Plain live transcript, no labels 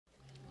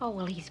Oh,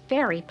 well, he's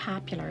very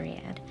popular,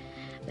 Ed.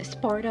 The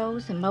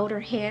sportos, the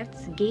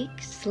motorheads,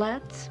 geeks,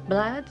 sluts,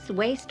 bloods,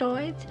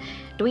 wastoids,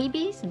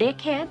 dweebies,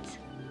 dickheads,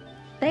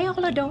 they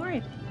all adore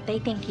him. They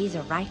think he's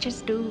a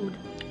righteous dude.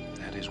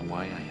 That is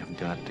why I have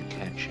got to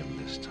catch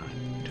him this time.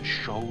 To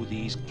show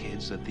these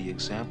kids that the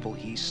example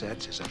he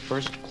sets is a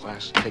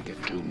first-class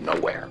ticket to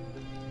nowhere.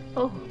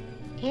 Oh,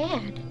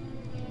 Ed,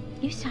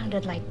 you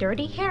sounded like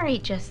Dirty Harry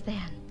just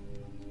then.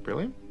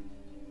 Really?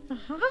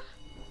 Uh-huh.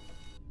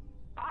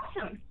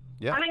 Awesome.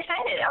 Yeah. I'm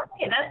excited.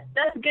 Okay,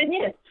 that's good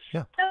news.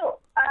 Yeah. So,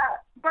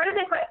 part of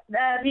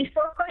these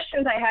 4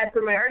 questions I had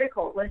for my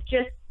article was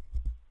just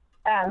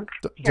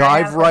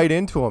dive right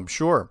into them.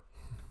 Sure.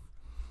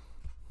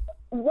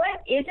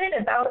 What is it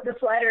about the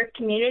Flat Earth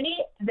community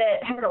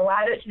that has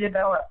allowed it to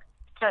develop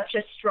such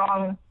a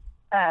strong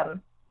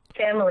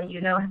family?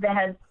 You know, that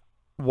has.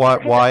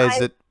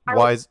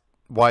 Why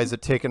is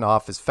it taken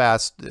off as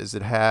fast as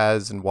it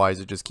has, and why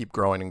does it just keep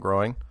growing and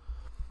growing?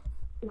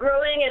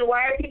 Growing, and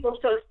why are people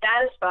so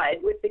satisfied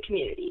with the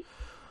community?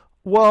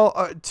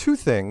 Well, 2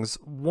 things.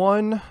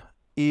 One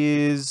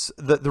is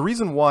the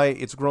reason why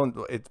it's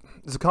grown.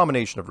 It's a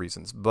combination of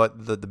reasons,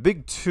 but the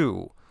big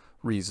 2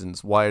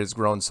 reasons why it has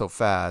grown so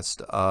fast.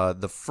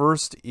 The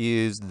first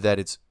is that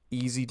it's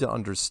easy to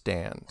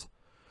understand,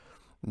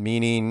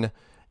 meaning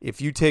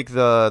if you take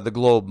the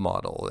globe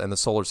model and the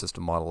solar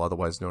system model,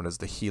 otherwise known as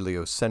the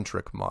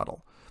heliocentric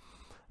model,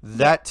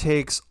 that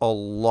takes a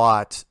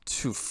lot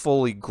to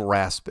fully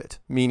grasp it,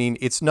 meaning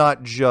it's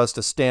not just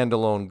a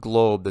standalone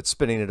globe that's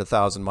spinning at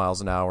 1,000 miles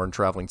an hour and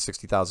traveling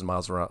 60,000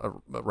 miles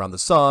around the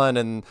sun,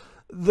 and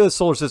the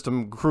solar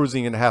system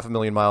cruising at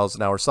 500,000 miles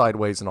an hour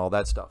sideways and all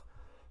that stuff.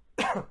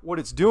 What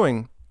it's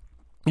doing,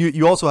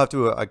 you also have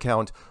to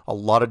account a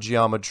lot of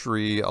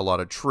geometry, a lot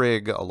of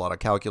trig, a lot of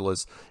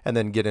calculus, and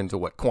then get into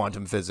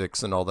quantum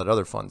physics and all that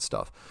other fun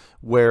stuff.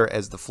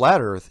 Whereas the flat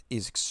Earth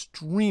is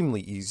extremely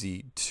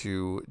easy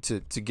to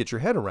get your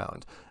head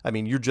around. I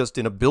mean, you're just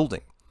in a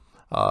building,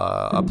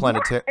 a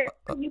planetary.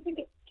 You think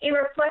it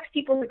reflects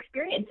people's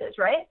experiences,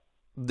 right?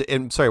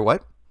 Sorry,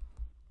 what?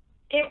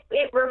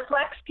 It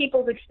reflects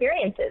people's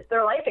experiences,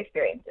 their life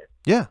experiences.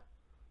 Yeah.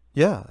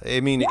 Yeah,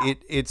 I mean, yeah.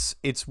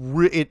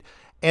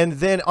 And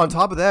then on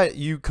top of that,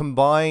 you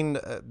combine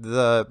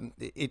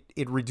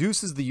it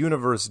reduces the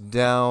universe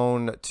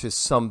down to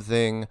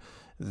something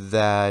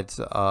that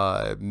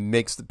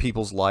makes the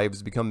people's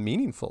lives become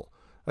meaningful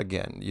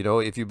again. You know,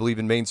 if you believe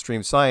in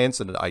mainstream science,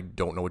 and I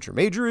don't know what your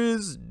major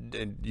is,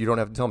 and you don't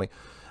have to tell me.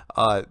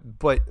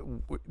 But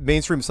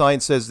mainstream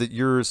science says that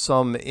you're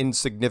some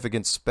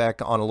insignificant speck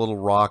on a little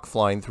rock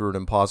flying through an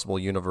impossible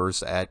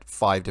universe at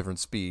 5 different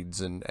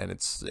speeds, and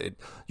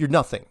you're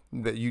nothing.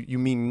 You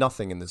mean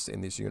nothing in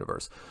this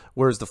universe.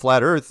 Whereas the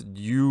flat Earth,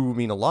 you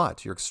mean a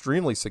lot. You're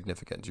extremely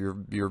significant.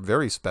 You're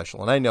very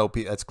special. And I know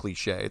that's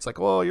cliche. It's like,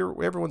 oh,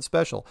 everyone's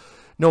special.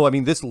 No, I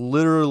mean, this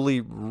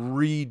literally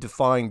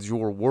redefines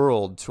your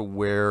world to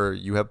where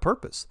you have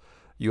purpose,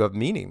 you have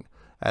meaning.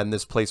 And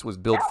this place was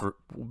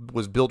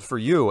built for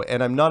you.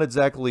 And I'm not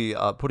exactly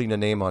putting a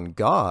name on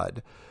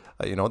God.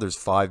 You know, there's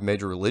 5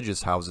 major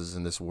religious houses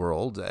in this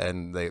world,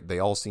 and they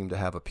all seem to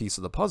have a piece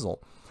of the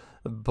puzzle.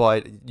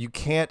 But you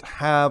can't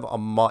have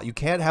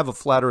a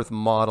flat Earth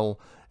model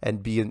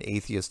and be an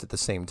atheist at the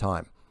same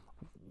time.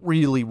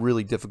 Really,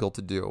 really difficult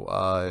to do.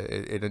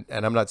 And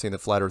I'm not saying that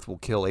flat Earth will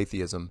kill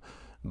atheism,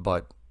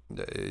 but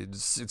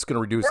it's going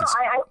to reduce its.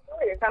 I know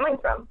where you're coming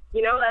from.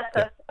 You know,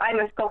 I'm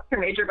a sculpture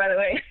major, by the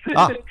way.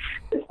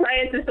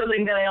 Science is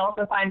something that I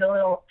also find a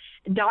little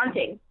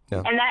daunting.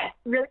 Yeah. And that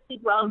really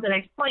leads well to the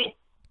next point.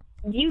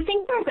 Do you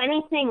think there's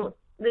anything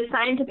the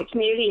scientific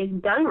community has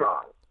done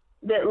wrong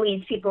that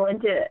leads people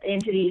into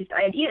these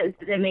ideas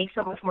that make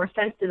so much more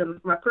sense to them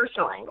from a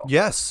personal angle?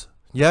 Yes.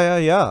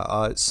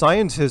 Yeah.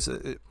 Science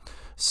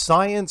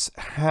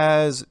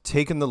has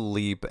taken the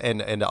leap,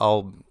 and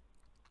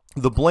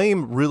the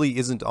blame really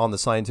isn't on the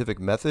scientific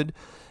method.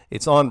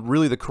 It's on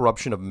really the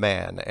corruption of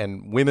man,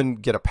 and women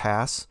get a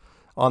pass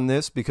on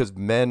this because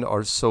men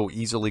are so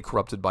easily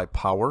corrupted by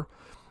power.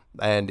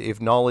 And if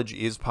knowledge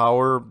is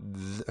power,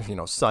 you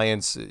know,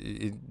 science,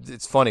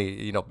 it's funny,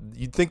 you know,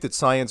 you'd think that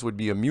science would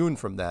be immune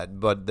from that,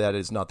 but that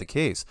is not the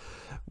case.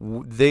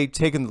 They've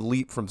taken the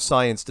leap from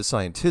science to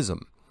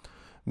scientism,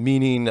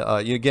 meaning,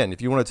 again,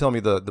 if you want to tell me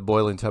the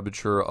boiling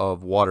temperature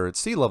of water at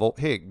sea level,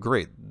 hey,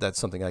 great, that's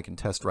something I can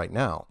test right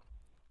now.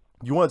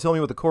 You want to tell me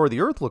what the core of the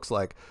Earth looks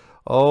like?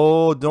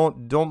 Oh,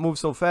 don't move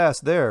so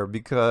fast there,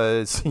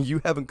 because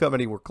you haven't come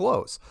anywhere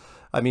close.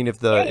 I mean, if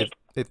the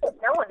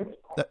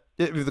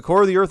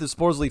core of the Earth is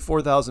supposedly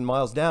 4,000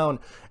 miles down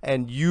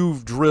and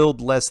you've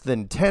drilled less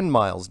than 10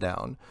 miles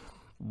down,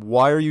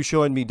 why are you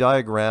showing me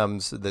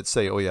diagrams that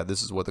say, oh yeah,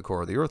 this is what the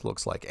core of the Earth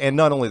looks like? And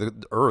not only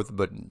the Earth,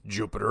 but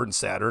Jupiter and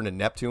Saturn and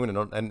Neptune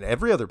and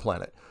every other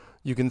planet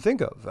you can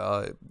think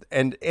of.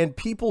 And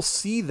people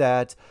see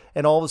that,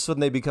 and all of a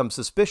sudden they become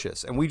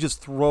suspicious. And we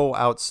just throw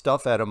out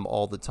stuff at them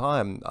all the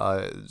time.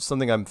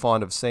 Something I'm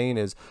fond of saying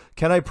is,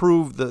 can I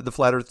prove the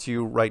flat Earth to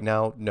you right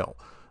now? No,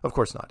 of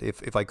course not.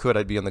 If I could,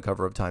 I'd be on the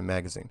cover of Time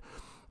magazine.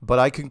 But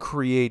I can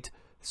create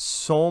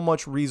so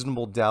much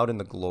reasonable doubt in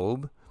the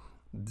globe,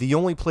 the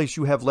only place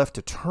you have left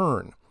to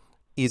turn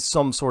is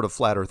some sort of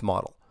flat Earth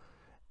model.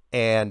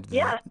 And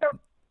yeah, so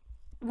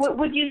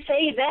would you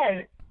say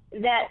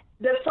then that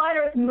the flat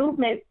Earth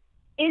movement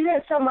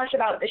isn't so much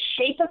about the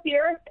shape of the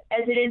Earth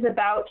as it is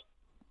about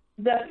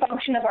the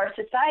function of our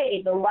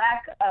society, the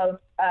lack of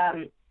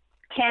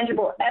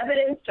tangible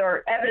evidence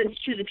or evidence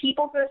to the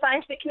people for the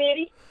scientific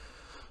community?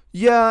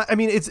 Yeah, I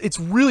mean, it's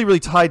really, really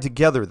tied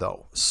together,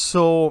 though.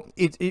 So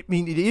it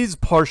is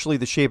partially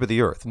the shape of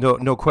the Earth,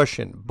 no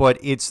question. But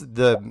it's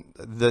the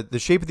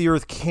shape of the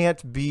Earth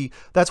can't be.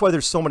 That's why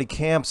there's so many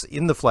camps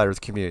in the flat Earth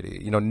community.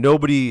 You know,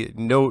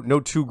 no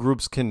two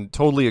groups can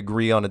totally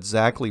agree on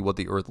exactly what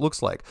the Earth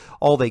looks like.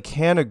 All they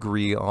can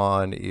agree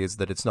on is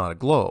that it's not a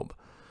globe.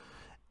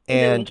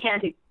 And you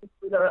can't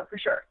for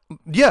sure.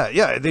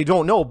 Yeah, they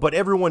don't know, but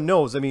everyone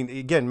knows. I mean,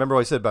 again, remember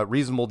what I said about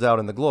reasonable doubt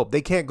in the globe.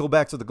 They can't go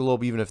back to the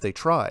globe even if they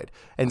tried,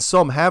 and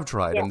some have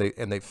tried, and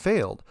they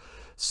failed.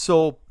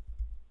 So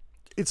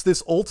it's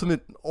this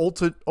ultimate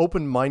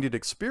open-minded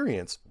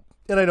experience.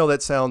 And I know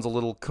that sounds a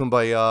little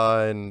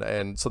kumbaya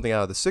and something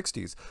out of the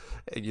 60s,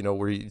 you know,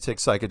 where you take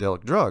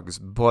psychedelic drugs,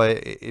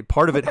 but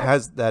part of it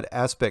has that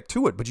aspect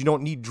to it, but you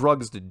don't need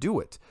drugs to do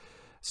it.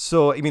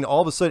 So, I mean,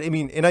 all of a sudden, I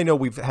mean, and I know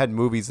we've had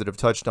movies that have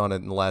touched on it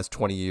in the last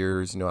 20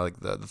 years, you know, like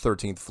the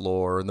 13th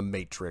Floor and The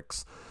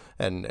Matrix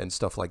and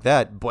stuff like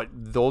that, but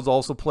those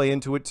also play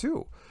into it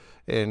too.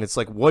 And it's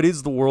like, what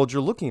is the world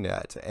you're looking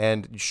at?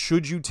 And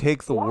should you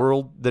take the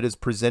world that is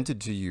presented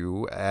to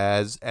you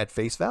as at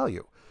face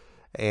value?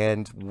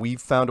 And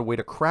we've found a way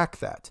to crack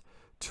that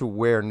to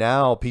where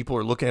now people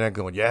are looking at it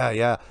going,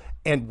 yeah.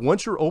 And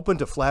once you're open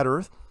to flat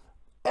Earth,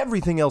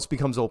 everything else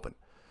becomes open.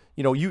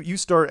 You know, you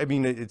start, I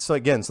mean, it's,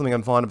 again, something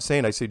I'm fond of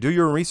saying. I say, do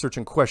your research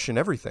and question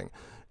everything.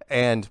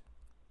 And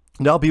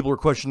now people are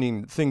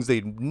questioning things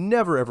they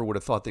never, ever would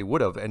have thought they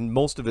would have. And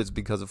most of it's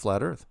because of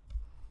flat Earth.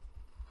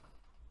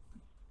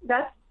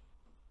 That's,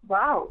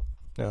 wow.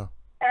 Yeah.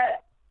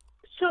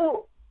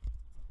 So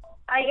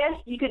I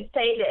guess you could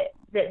say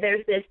that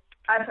there's this,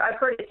 I've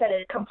heard it said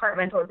as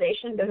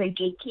compartmentalization. There's a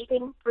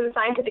gatekeeping for the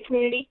scientific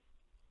community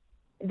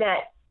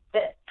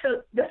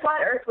so the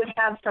flat Earth would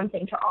have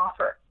something to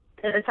offer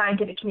that the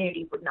scientific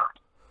community would not.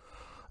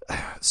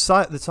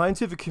 The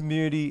scientific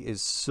community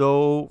is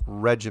so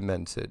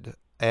regimented,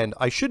 and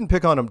I shouldn't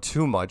pick on them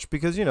too much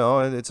because, you know,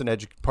 it's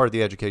part of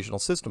the educational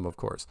system, of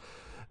course.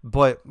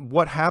 But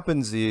what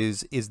happens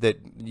is that,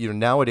 you know,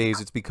 nowadays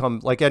it's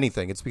become like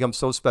anything. It's become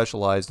so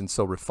specialized and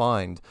so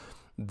refined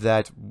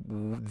that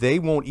they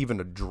won't even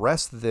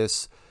address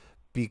this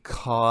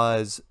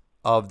because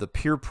of the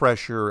peer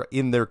pressure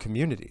in their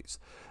communities.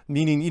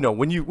 Meaning, you know,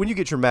 when you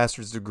get your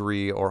master's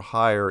degree or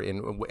higher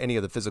in any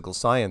of the physical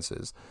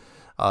sciences,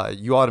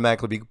 you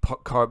automatically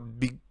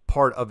be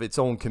part of its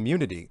own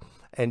community,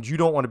 and you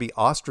don't want to be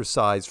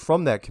ostracized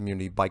from that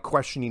community by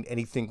questioning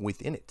anything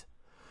within it.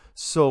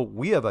 So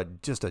we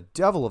have just a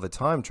devil of a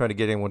time trying to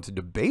get anyone to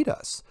debate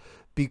us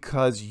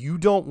because you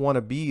don't want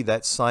to be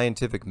that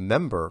scientific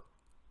member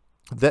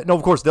that, no,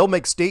 of course, they'll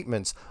make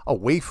statements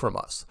away from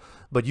us,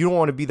 but you don't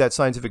want to be that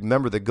scientific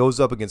member that goes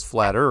up against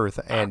flat Earth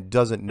and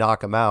doesn't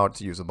knock them out,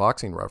 to use a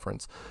boxing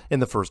reference, in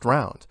the first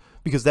round,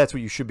 because that's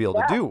what you should be able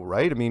to do,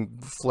 right? I mean,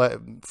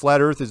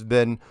 flat Earth has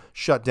been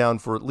shut down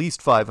for at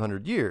least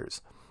 500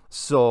 years.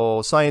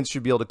 So science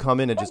should be able to come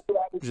in and just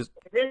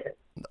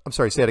I'm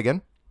sorry, say it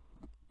again.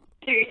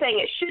 So you're saying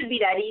it should be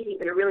that easy,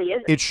 but it really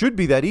isn't. It should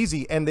be that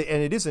easy, and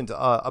it isn't.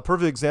 A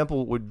perfect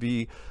example would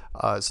be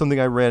something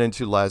I ran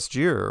into last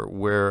year,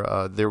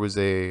 where there was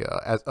a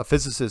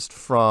physicist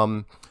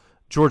from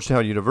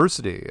Georgetown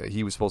University.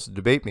 He was supposed to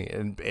debate me,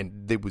 and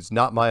it was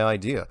not my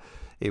idea.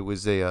 It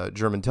was a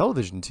German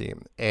television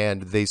team,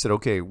 and they said,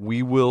 okay,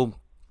 we will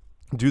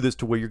do this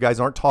to where you guys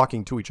aren't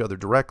talking to each other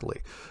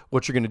directly.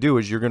 What you're going to do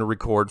is you're going to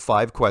record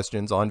 5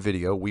 questions on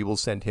video. We will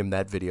send him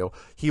that video.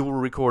 He will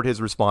record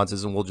his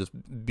responses, and we'll just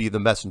be the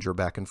messenger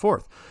back and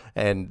forth.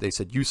 And they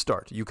said, you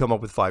start. You come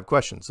up with 5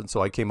 questions. And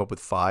so I came up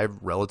with 5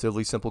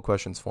 relatively simple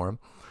questions for him,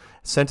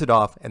 sent it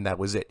off, and that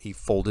was it. He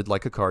folded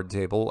like a card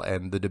table,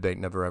 and the debate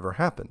never, ever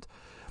happened.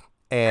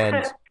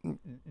 And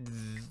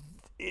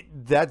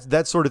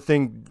that sort of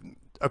thing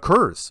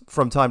occurs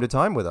from time to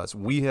time with us.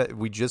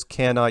 We just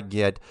cannot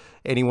get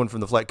anyone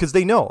from the flat, because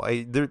they know,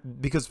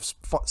 because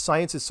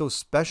science is so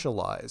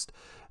specialized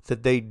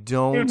that they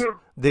don't,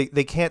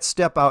 they can't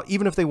step out,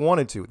 even if they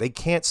wanted to. They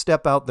can't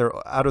step out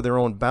of their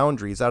own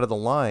boundaries, out of the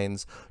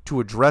lines, to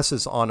address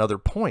us on other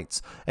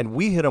points. And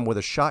we hit them with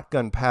a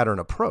shotgun pattern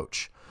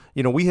approach.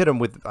 You know, we hit them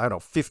with, I don't know,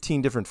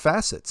 15 different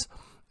facets.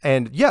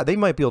 And yeah, they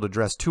might be able to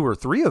address 2 or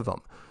 3 of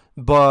them.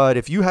 But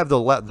if you have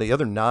the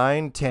other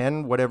 9,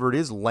 10, whatever it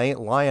is,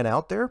 lying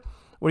out there,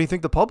 what do you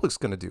think the public's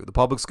going to do? The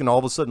public's going to all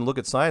of a sudden look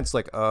at science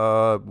like,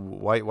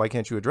 why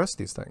can't you address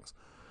these things?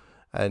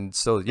 And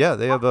so, yeah,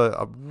 they have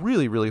a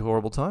really, really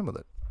horrible time with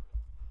it.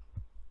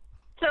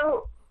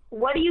 So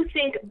what do you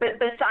think,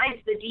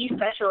 besides the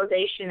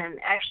despecialization and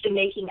actually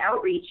making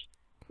outreach,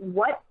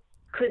 what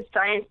could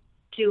science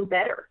do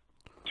better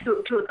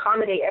to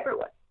accommodate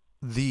everyone?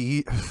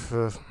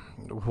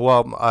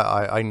 Well,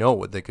 I know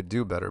what they could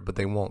do better, but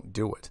they won't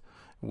do it.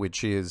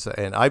 Which is,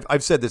 and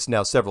I've said this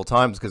now several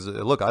times because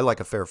look, I like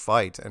a fair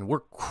fight, and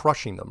we're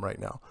crushing them right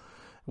now.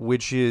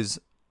 Which is,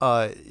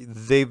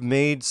 they've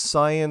made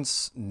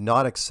science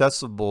not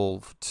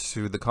accessible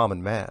to the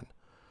common man.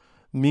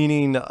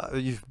 Meaning,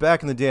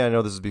 back in the day, I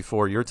know this is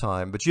before your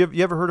time, but you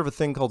ever heard of a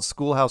thing called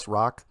Schoolhouse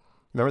Rock?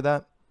 Remember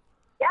that?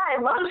 Yeah,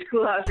 I love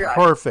Schoolhouse Rock.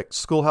 Perfect,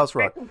 Schoolhouse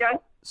Rock.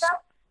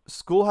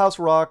 Schoolhouse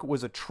Rock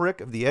was a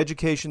trick of the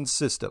education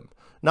system.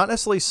 Not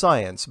necessarily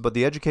science, but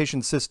the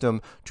education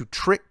system to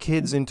trick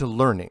kids into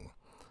learning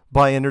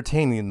by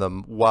entertaining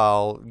them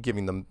while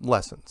giving them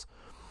lessons.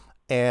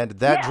 And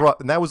that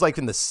and that was like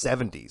in the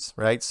 70s,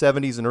 right?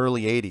 70s and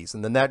early 80s.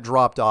 And then that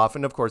dropped off.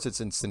 And of course, it's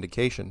in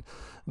syndication.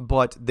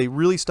 But they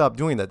really stopped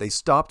doing that. They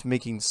stopped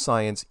making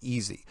science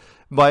easy.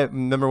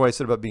 Remember what I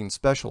said about being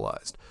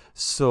specialized?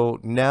 So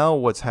now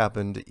what's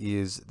happened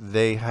is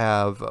they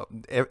have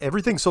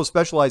everything's so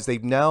specialized.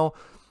 They've now,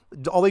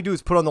 all they do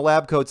is put on the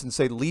lab coats and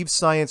say, leave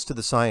science to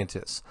the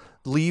scientists.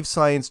 Leave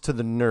science to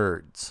the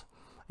nerds.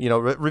 You know,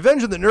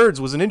 Revenge of the Nerds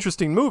was an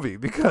interesting movie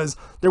because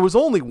there was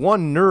only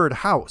one nerd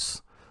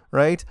house.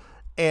 Right?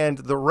 And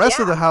the rest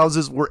of the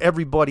houses were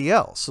everybody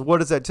else. So what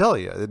does that tell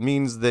you? It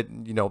means that,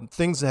 you know,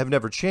 things have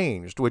never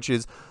changed, which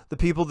is the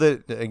people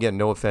that, again,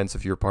 no offense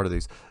if you're part of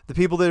these, the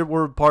people that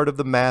were part of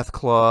the math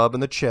club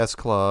and the chess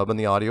club and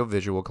the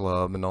audiovisual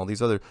club and all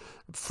these other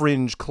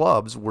fringe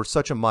clubs were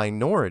such a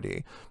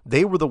minority.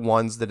 They were the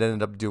ones that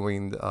ended up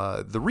doing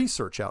the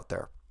research out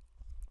there.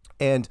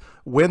 And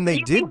when they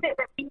did... think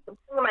that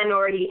the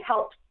minority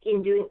helps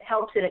in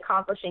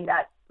accomplishing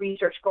that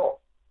research goal?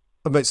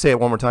 Say it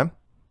one more time.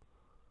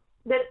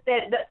 The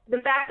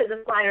fact that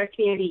the flat Earth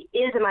community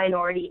is a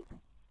minority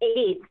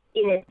aids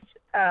in its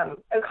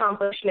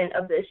accomplishment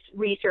of this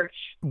research.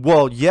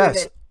 Well,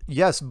 yes,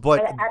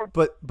 but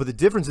the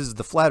difference is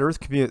the flat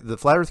Earth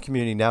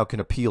community now can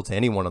appeal to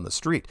anyone on the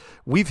street.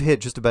 We've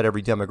hit just about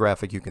every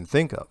demographic you can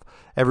think of.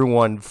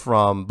 Everyone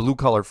from blue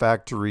collar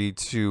factory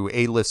to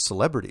A-list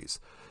celebrities.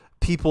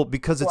 People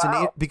because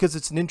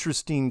it's an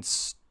interesting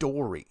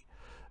story.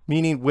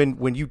 Meaning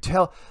when you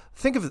tell,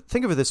 think of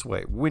it this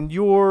way, when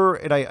you're,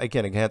 and I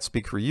can't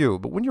speak for you,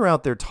 but when you're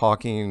out there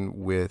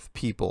talking with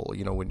people,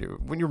 you know,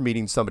 when you're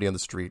meeting somebody on the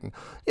street, and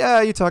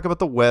you talk about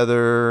the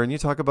weather and you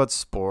talk about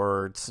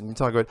sports and you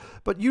talk about,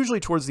 but usually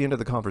towards the end of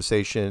the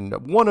conversation,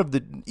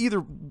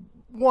 either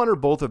one or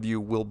both of you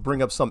will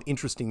bring up some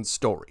interesting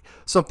story,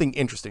 something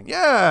interesting.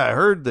 Yeah, I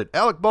heard that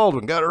Alec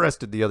Baldwin got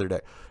arrested the other day.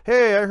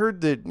 Hey, I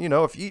heard that, you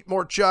know, if you eat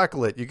more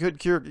chocolate, you could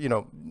cure, you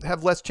know,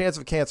 have less chance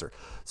of cancer.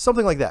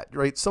 Something like that,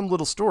 right? Some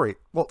little story.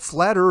 Well,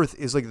 Flat Earth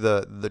is like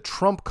the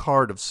trump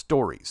card of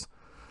stories.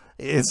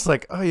 It's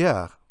like, oh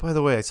yeah, by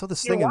the way, I saw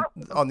this thing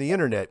on the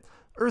internet.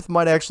 Earth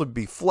might actually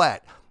be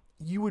flat.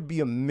 You would be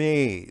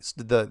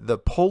amazed the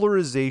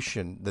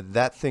polarization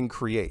that thing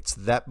creates,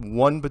 that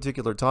one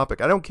particular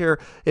topic. I don't care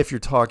if you're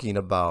talking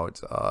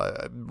about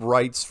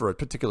rights for a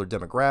particular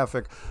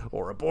demographic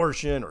or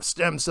abortion or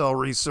stem cell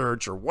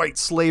research or white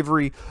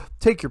slavery.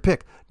 Take your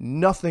pick.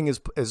 Nothing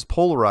is as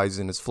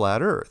polarizing as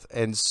flat Earth.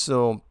 And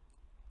so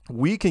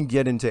we can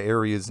get into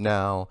areas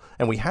now,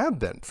 and we have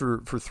been for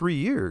 3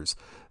 years,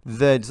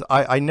 that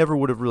I never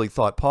would have really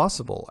thought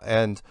possible.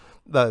 And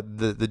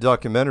the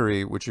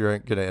documentary, which you're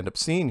going to end up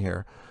seeing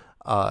here,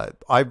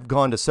 I've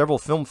gone to several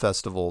film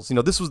festivals. You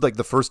know, this was like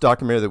the first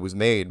documentary that was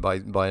made by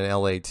an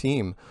LA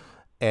team,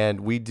 and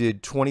we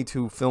did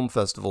 22 film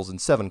festivals in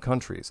 7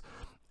 countries.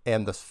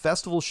 And the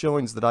festival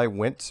showings that I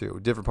went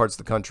to, different parts of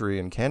the country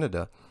and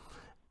Canada,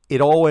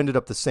 it all ended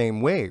up the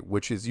same way,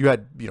 which is you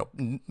had, you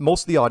know,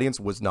 most of the audience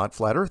was not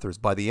flat earthers.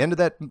 By the end of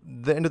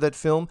that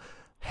film,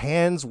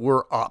 hands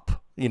were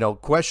up. You know,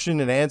 question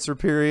and answer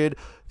period.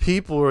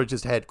 People were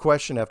just had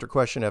question after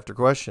question after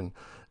question,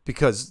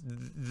 because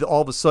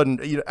all of a sudden,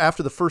 you know,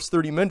 after the first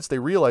 30 minutes, they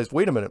realized,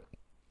 wait a minute,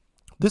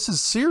 this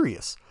is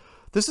serious.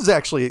 This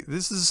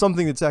is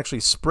something that's actually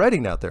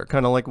spreading out there,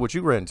 kind of like what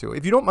you ran into.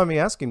 If you don't mind me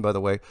asking, by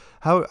the way,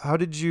 how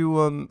did you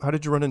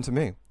run into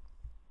me?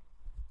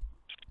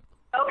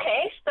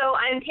 Okay, so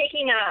I'm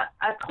taking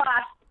a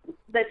class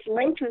that's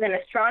linked with an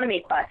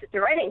astronomy class. It's a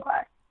writing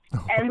class.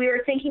 And we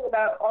were thinking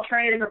about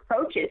alternative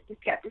approaches to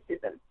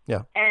skepticism.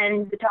 Yeah.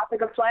 And the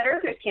topic of flat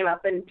earthers came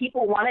up, and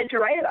people wanted to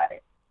write about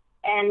it.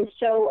 And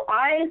so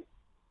I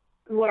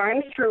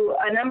learned through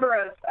a number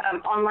of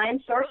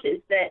online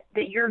sources that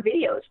your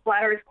videos,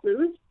 Flat Earth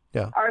Clues,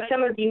 are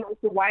some of the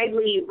most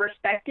widely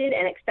respected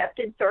and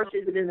accepted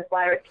sources within the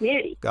flat Earth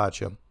community.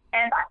 Gotcha.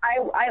 And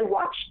I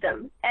watched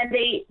them, and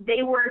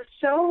they were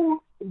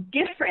so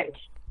different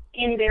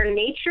in their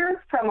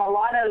nature from a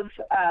lot of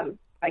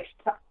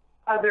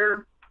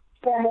other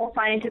formal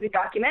scientific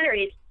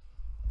documentaries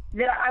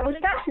that I was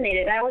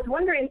fascinated. I was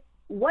wondering,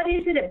 what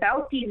is it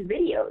about these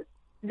videos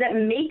that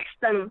makes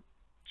them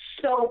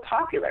so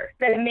popular,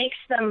 that makes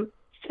them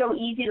so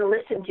easy to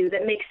listen to,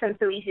 that makes them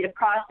so easy to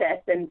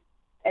process and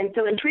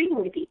so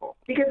intriguing to people?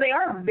 Because they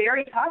are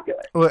very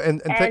popular. Well,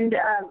 and thank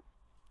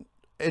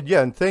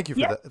you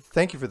for that.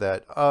 Thank you for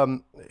that.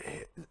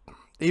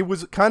 it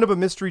was kind of a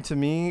mystery to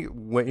me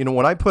when, you know,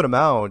 when I put them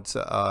out,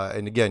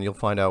 and again, you'll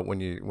find out when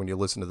you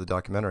listen to the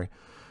documentary.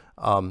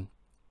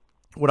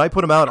 When I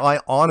put them out, I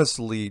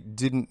honestly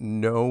didn't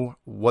know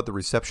what the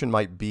reception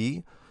might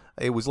be.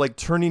 It was like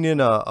turning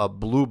in a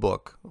blue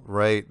book,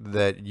 right?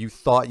 That you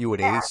thought you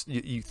would ace.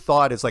 You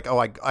thought it's like, oh,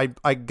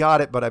 I got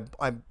it, but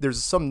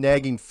there's some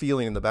nagging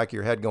feeling in the back of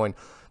your head going,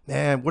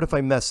 man, what if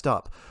I messed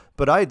up?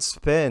 But I had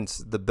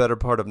spent the better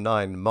part of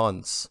 9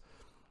 months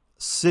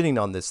sitting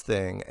on this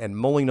thing and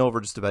mulling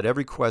over just about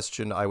every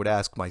question I would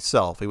ask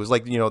myself. It was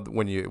like, you know,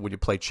 when you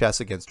play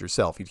chess against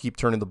yourself, you keep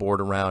turning the board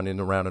around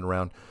and around and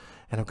around.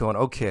 And I'm going,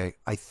 okay,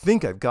 I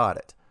think I've got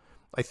it.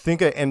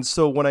 And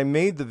so when I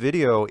made the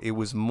video, it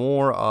was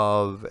more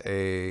of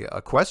a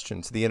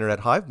question to the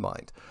internet hive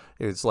mind.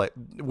 It's like,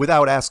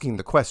 without asking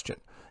the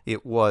question,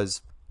 it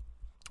was,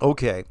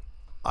 okay,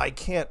 I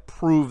can't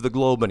prove the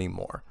globe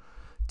anymore.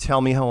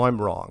 Tell me how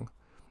I'm wrong.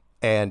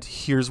 And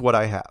here's what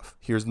I have.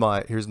 Here's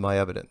my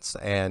evidence.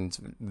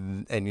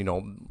 And you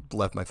know,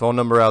 left my phone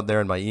number out there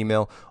and my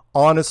email.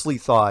 Honestly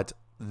thought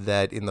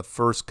that in the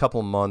first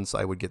couple months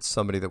I would get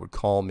somebody that would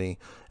call me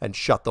and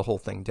shut the whole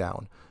thing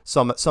down.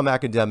 Some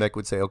academic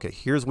would say, okay,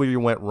 here's where you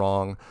went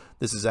wrong.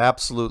 This is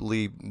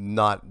absolutely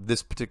not,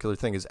 this particular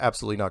thing is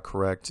absolutely not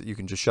correct. You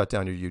can just shut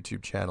down your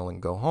YouTube channel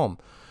and go home.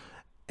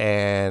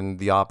 And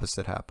the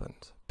opposite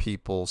happened.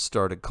 People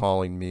started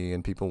calling me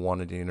and people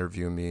wanted to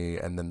interview me.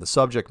 And then the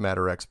subject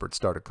matter experts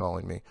started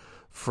calling me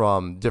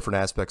from different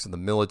aspects of the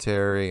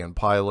military and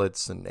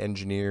pilots and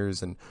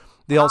engineers. And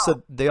they all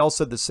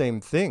said the same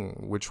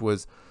thing, which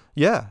was,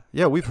 yeah,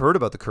 we've heard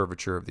about the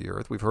curvature of the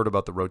Earth. We've heard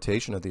about the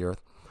rotation of the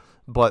Earth.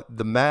 But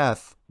the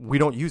math, we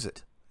don't use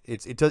it.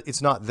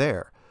 It's not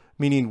there.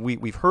 Meaning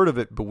we've heard of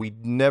it, but we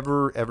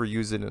never ever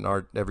use it in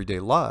our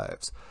everyday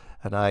lives.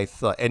 And I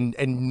thought, and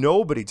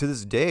nobody to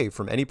this day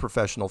from any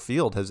professional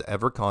field has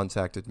ever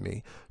contacted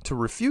me to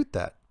refute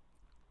that.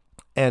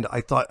 And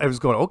I thought, I was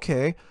going,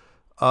 okay,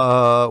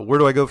 where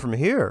do I go from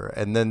here?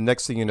 And then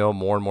next thing you know,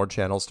 more and more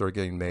channels started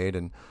getting made.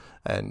 And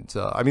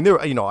I mean,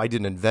 there, you know, I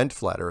didn't invent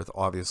flat Earth,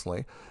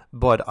 obviously,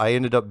 but I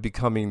ended up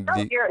becoming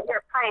you're a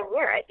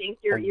pioneer. I think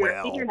you're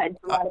a figurehead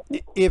for a lot of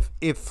people.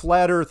 If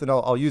flat Earth, and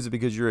I'll use it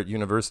because you're at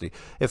university.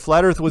 If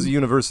flat Earth was a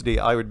university,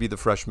 I would be the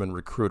freshman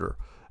recruiter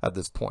at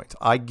this point.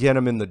 I get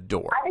them in the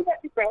door. I think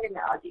that's a great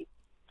analogy.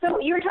 So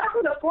you were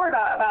talking before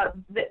about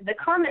the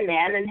common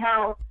man and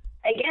how,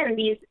 again,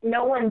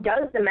 no one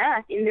does the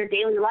math in their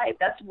daily life.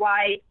 That's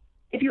why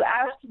if you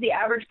ask the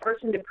average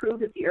person to prove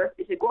that the Earth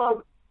is a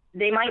globe,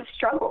 they might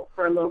struggle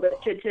for a little bit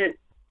to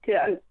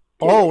explain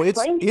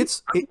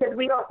because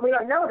we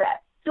don't know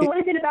that. So what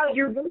is it about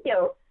your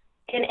video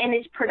and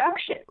its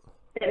production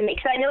that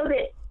makes? I know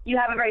that you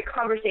have a very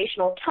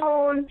conversational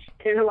tone.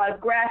 There's a lot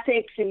of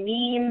graphics and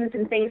memes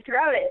and things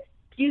throughout it.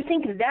 Do you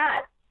think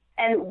that,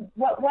 and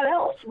what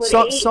else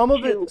would some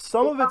of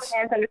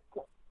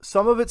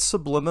it's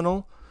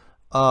subliminal.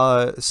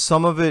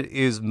 Some of it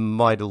is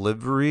my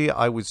delivery.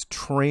 I was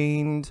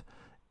trained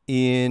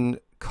in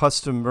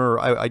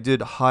I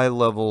did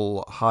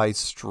high-level,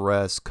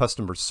 high-stress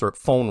customer service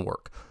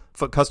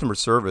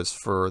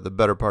for the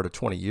better part of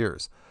 20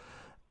 years.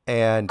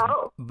 And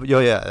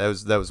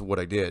that was what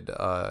I did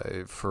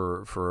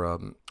for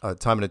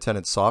time and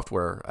attendance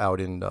software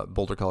out in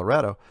Boulder,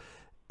 Colorado.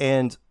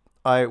 And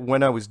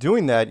when I was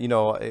doing that, you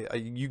know,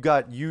 you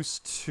got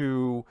used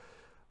to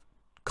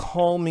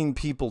calming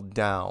people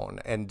down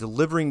and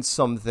delivering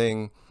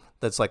something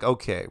that's like,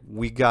 okay,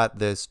 we got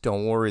this.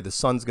 Don't worry, the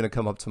sun's going to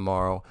come up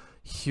tomorrow.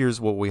 Here's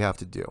what we have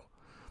to do.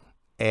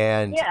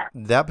 And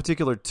that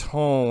particular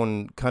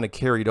tone kind of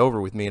carried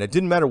over with me. And it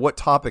didn't matter what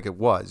topic it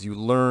was. You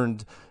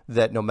learned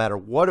that no matter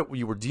what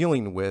you were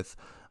dealing with,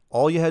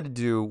 all you had to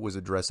do was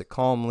address it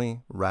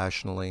calmly,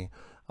 rationally,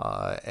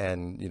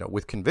 and, you know,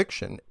 with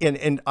conviction.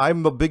 And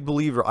I'm a big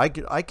believer. I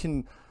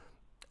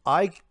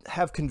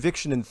have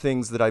conviction in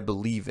things that I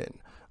believe in.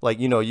 Like,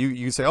 you know,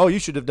 you say, oh, you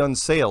should have done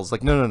sales.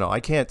 Like, no. I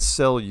can't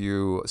sell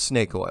you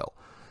snake oil.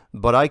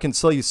 But I can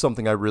sell you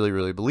something I really,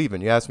 really believe in.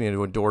 You ask me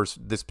to endorse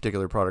this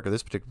particular product or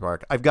this particular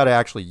product, I've got to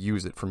actually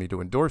use it for me to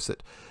endorse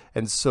it.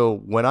 And so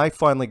when I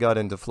finally got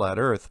into flat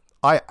Earth,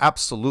 I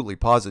absolutely,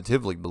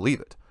 positively believe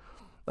it.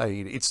 I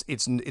mean,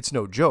 it's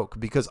no joke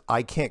because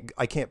I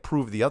can't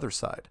prove the other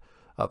side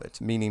of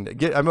it. Meaning,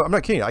 I'm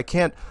not kidding.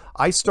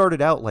 I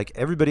started out like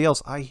everybody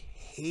else. I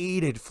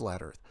hated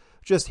flat Earth.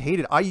 Just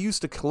hated. I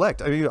used to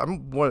collect. I mean,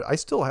 I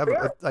still have,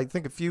 I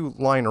think, a few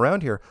lying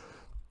around here.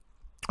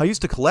 I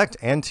used to collect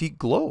antique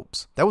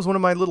globes. That was one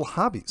of my little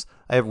hobbies.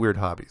 I have weird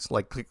hobbies.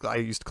 Like I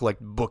used to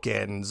collect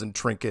bookends and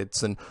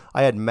trinkets, and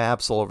I had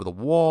maps all over the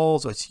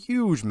walls. I was a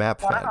huge map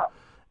fan.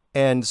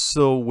 And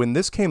so when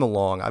this came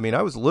along, I mean,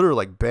 I was literally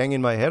like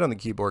banging my head on the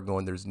keyboard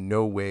going, there's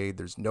no way,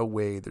 there's no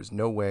way, there's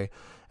no way.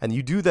 And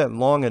you do that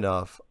long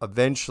enough,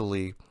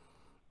 eventually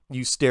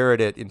you stare at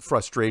it in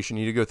frustration.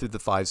 You go through the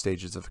 5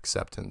 stages of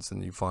acceptance,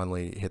 and you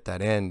finally hit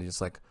that end. And it's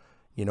like,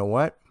 you know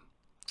what?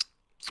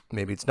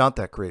 Maybe it's not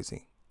that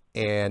crazy.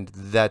 And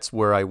that's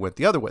where I went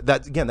the other way.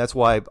 That's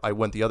why I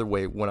went the other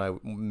way when I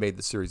made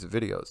the series of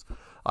videos.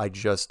 I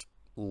just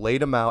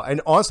laid them out.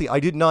 And honestly, I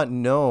did not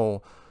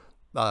know,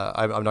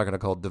 I'm not going to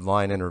call it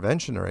divine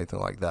intervention or anything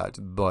like that,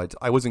 but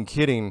I wasn't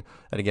kidding.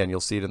 And again,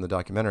 you'll see it in the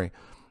documentary.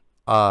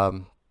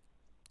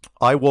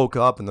 I woke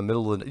up in the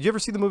middle of the... Did you ever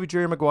see the movie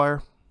Jerry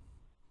Maguire?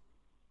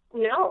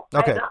 No.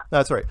 Okay,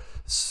 that's right.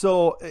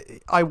 So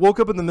I woke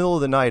up in the middle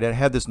of the night and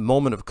had this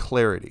moment of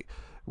clarity,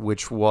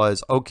 which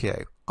was,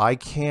 okay, I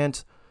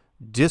can't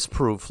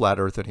disprove flat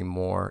Earth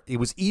anymore. It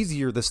was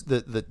easier.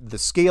 The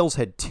scales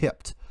had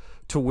tipped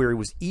to where it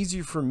was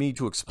easier for me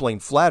to explain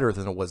flat Earth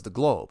than it was the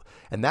globe.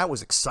 And that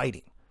was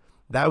exciting.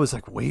 That was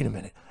like, wait a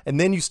minute. And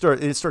then it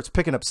starts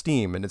picking up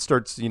steam, and it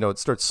starts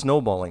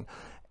snowballing.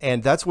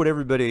 And that's what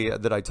everybody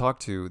that I talk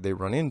to, they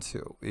run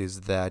into,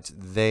 is that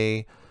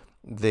the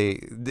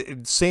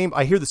same.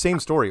 I hear the same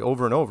story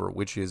over and over,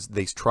 which is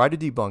they try to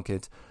debunk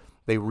it,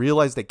 they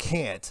realize they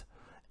can't,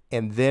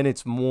 and then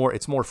it's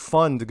more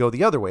fun to go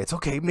the other way. It's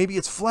okay, maybe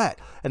it's flat,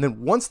 and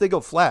then once they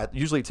go flat,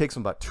 usually it takes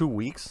them about 2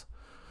 weeks.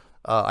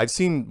 I've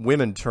seen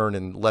women turn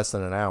in less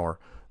than an hour,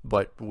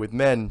 but with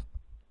men,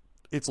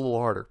 it's a little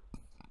harder.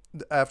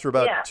 After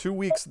about 2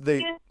 weeks,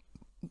 they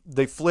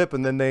flip,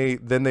 and then they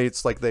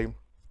it's like they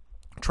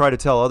try to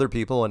tell other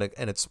people, and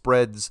it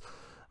spreads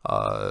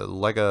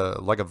like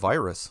a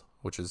virus,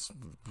 which is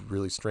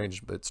really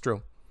strange, but it's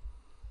true.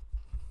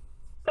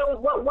 So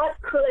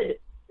what could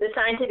the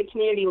scientific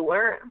community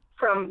learn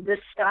from the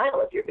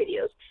style of your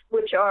videos,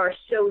 which are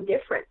so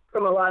different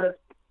from a lot of,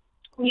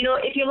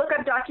 if you look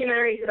up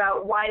documentaries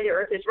about why the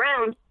Earth is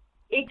round,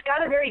 it's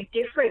got a very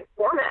different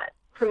format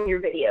from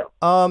your video.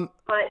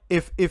 But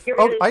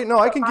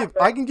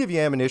I can give you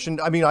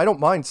ammunition. I mean, I don't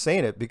mind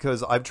saying it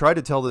because I've tried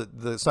to tell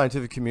the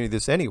scientific community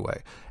this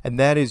anyway, and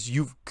that is,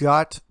 you've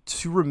got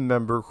to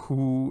remember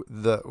who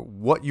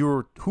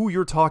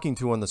you're talking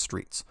to on the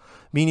streets.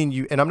 Meaning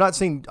you, and I'm not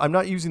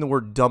using the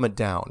word dumb it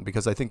down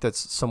because I think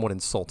that's somewhat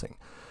insulting.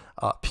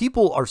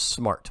 People are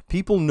smart.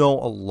 People know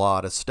a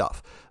lot of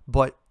stuff,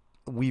 but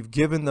we've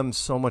given them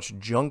so much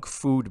junk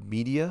food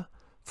media,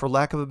 for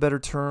lack of a better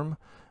term,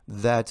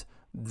 that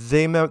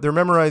they're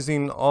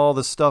memorizing all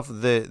the stuff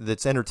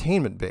that's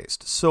entertainment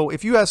based. So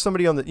if you ask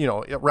somebody on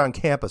around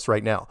campus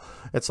right now,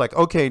 it's like,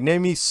 okay,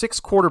 name me 6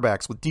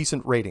 quarterbacks with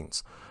decent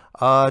ratings.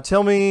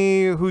 Tell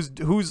me who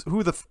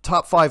the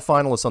top 5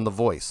 finalists on The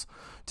Voice.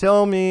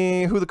 Tell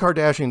me who the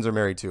Kardashians are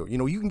married to.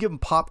 You can give them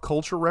pop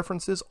culture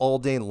references all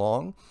day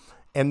long,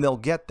 and they'll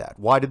get that.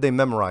 Why did they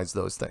memorize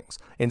those things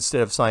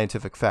instead of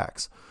scientific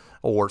facts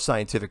or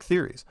scientific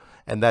theories?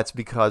 And that's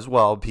because,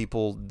 well,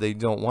 people, they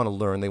don't want to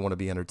learn, they want to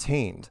be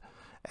entertained.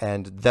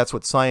 And that's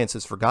what science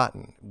has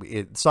forgotten.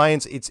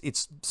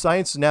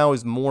 Science now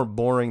is more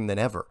boring than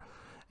ever.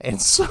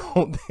 And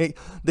so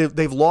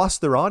they've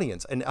lost their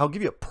audience. And I'll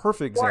give you a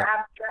perfect example. More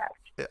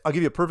abstract. I'll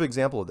give you a perfect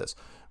example of this,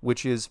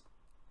 which is,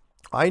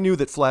 I knew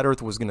that flat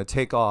Earth was going to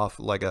take off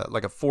like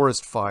a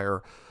forest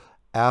fire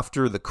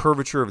after the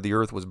curvature of the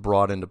Earth was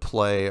brought into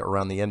play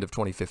around the end of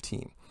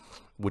 2015,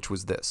 which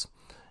was this.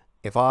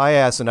 If I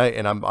ask,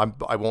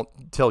 I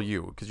won't tell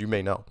you because you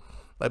may know,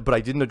 but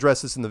I didn't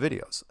address this in the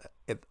videos.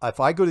 If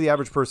I go to the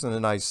average person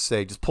and I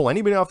say, just pull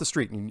anybody off the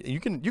street, and you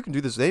can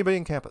do this with anybody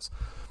in campus,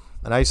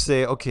 and I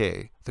say,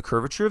 okay, the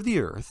curvature of the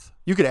Earth,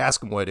 you could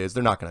ask them what it is,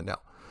 they're not going to know.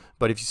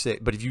 But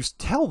if you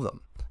tell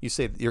them, you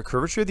say your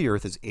curvature of the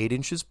Earth is 8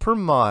 inches per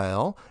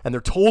mile, and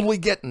they're totally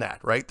getting that,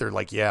 right? They're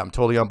like, yeah, I'm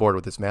totally on board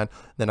with this, man.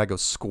 Then I go,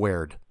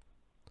 squared.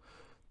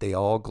 They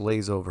all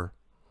glaze over.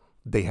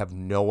 They have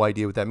no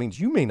idea what that means.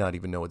 You may not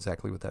even know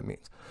exactly what that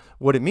means.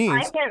 What it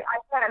means, I can't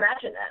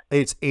imagine that.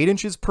 It's 8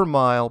 inches per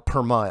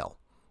mile,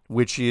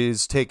 which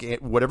is, take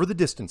whatever the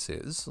distance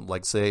is,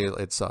 like say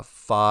it's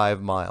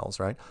 5 miles,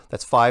 right?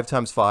 That's 5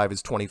 times 5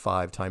 is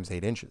 25 times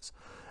 8 inches.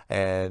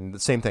 And the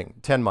same thing,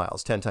 10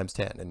 miles, 10 times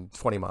 10, and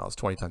 20 miles,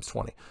 20 times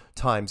 20,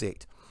 times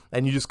 8.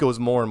 And you just goes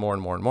more and more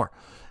and more and more.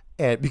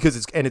 And because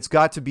it's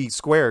got to be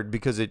squared,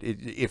 because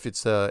if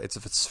it's a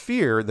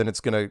sphere, then it's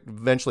going to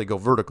eventually go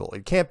vertical.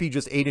 It can't be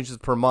just 8 inches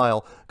per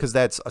mile, because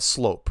that's a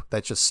slope.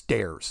 That's just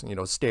stairs.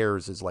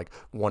 Stairs is like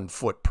 1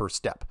 foot per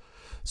step.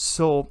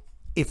 So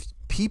if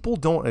people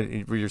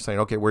don't, you're saying,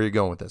 okay, where are you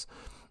going with this?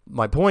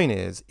 My point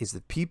is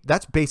that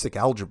that's basic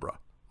algebra,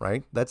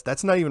 right?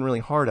 That's not even really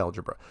hard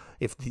algebra.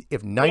 If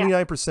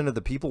 99% of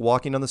the people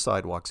walking on the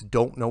sidewalks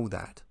don't know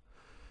that,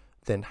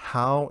 then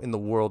how in the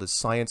world is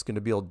science going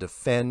to be able to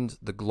defend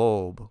the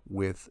globe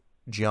with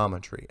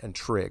geometry and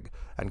trig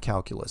and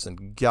calculus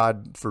and,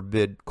 God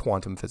forbid,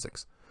 quantum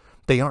physics?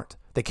 They aren't.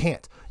 They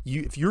can't.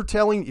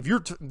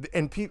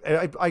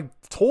 I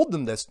told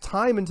them this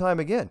time and time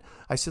again.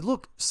 I said,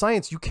 look,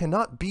 science, you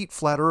cannot beat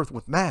flat Earth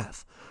with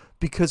math,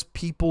 because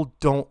people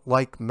don't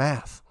like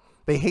math.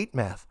 They hate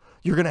math.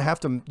 You're going to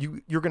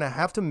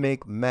have to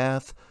make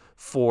math,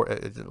 for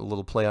a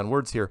little play on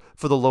words here,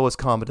 for the lowest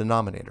common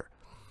denominator.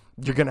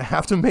 You're going to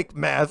have to make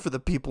math for the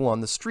people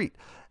on the street.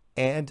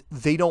 And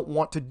they don't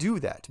want to do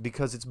that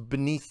because it's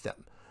beneath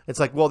them. It's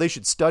like, well, they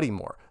should study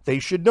more. They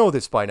should know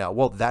this by now.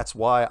 Well, that's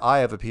why I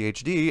have a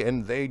PhD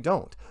and they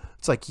don't.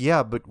 It's like,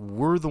 yeah, but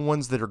we're the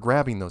ones that are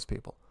grabbing those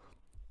people.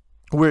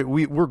 We're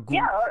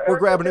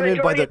grabbing them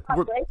in by the...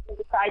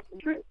 decides the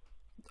truth.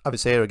 I would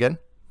say it again.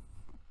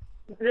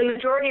 The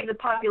majority of the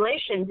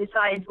population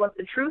decides what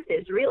the truth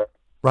is, really.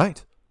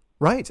 Right.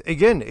 Right.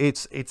 Again,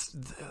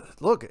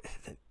 look,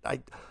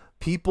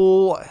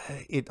 people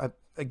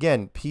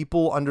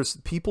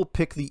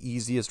pick the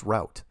easiest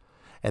route.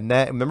 And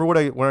that, remember what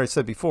I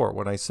said before,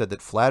 when I said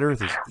that flat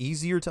Earth is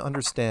easier to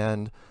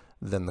understand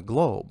than the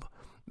globe.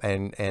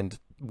 And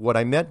what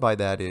I meant by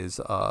that is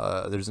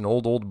there's an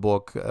old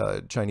book,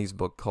 Chinese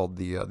book called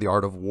The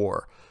Art of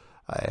War.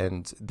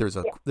 And there's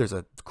a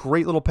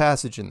great little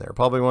passage in there,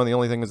 probably one of the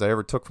only things I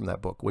ever took from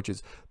that book, which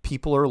is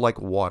people are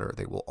like water.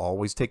 They will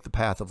always take the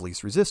path of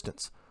least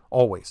resistance,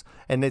 always.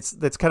 And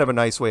that's kind of a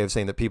nice way of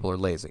saying that people are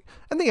lazy.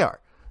 And they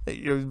are.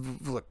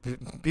 Look,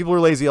 people are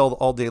lazy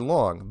all day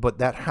long, but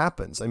that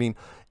happens. I mean,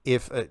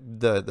 if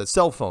the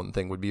cell phone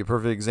thing would be a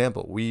perfect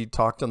example. We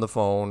talked on the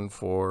phone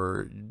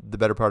for the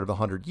better part of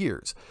 100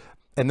 years.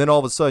 And then all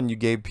of a sudden you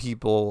gave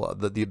people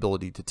the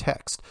ability to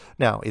text.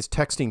 Now, is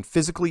texting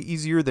physically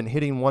easier than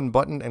hitting one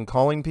button and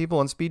calling people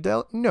on speed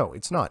dial? No,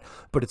 it's not.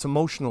 But it's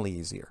emotionally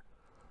easier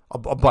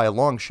by a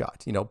long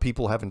shot. You know,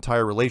 people have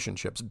entire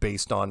relationships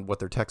based on what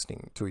they're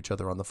texting to each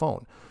other on the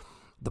phone.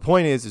 The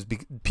point is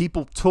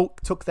people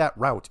took that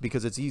route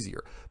because it's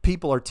easier.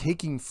 People are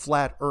taking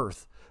flat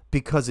Earth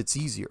because it's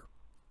easier.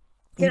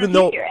 Even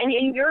though,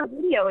 and your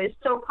video is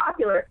so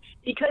popular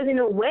because in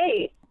a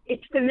way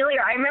it's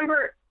familiar. I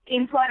remember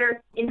in Flat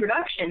Earth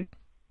introduction,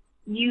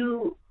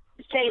 you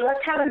say, let's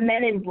have a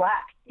Men in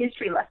Black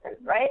history lesson,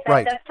 right?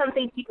 That's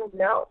something people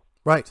know.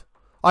 Right.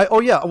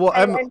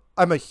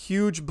 I'm a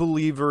huge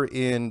believer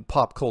in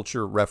pop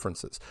culture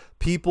references.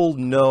 People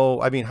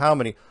know, I mean, how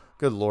many,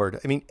 good Lord.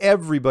 I mean,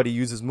 everybody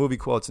uses movie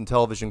quotes and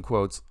television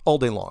quotes all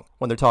day long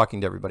when they're talking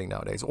to everybody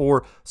nowadays,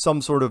 or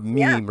some sort of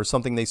meme or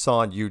something they saw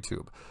on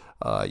YouTube.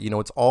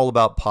 It's all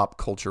about pop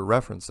culture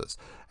references.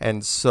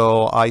 And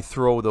so I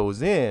throw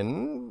those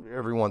in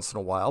every once in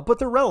a while, but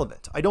they're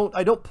relevant. I don't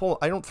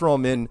throw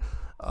them in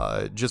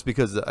just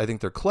because I think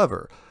they're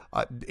clever.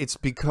 It's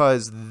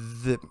because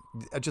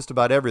just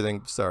about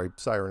everything, sorry,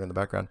 siren in the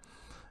background.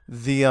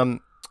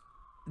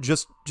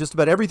 Just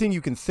about everything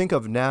you can think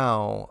of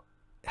now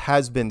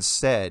has been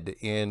said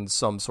in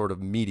some sort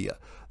of media.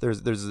 There's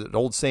an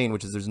old saying,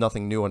 which is there's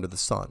nothing new under the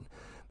sun.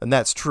 And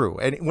that's true.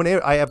 And when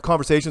I have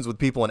conversations with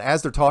people, and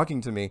as they're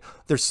talking to me,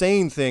 they're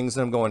saying things,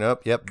 and I'm going,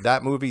 yep,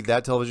 that movie,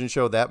 that television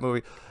show, that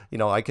movie. You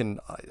know,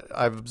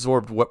 I've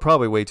absorbed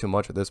probably way too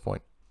much at this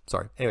point.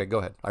 Sorry. Anyway, go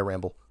ahead. I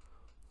ramble.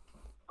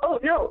 Oh,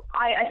 no,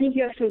 I think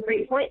you have some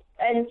great points.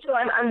 And so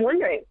I'm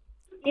wondering,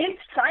 if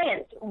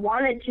science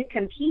wanted to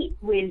compete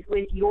with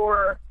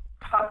your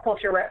pop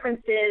culture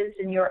references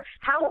and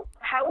how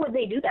would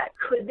they do that?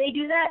 Could they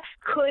do that?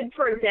 Could,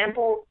 for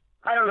example,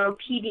 I don't know,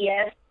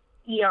 PBS,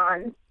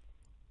 Eon,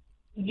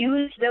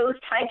 use those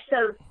types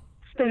of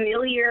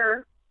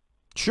familiar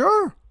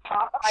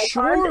pop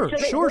icons?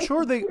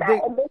 Sure. They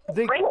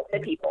bring it to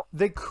people.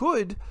 They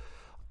could,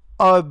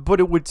 but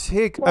it would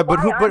take. But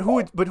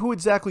who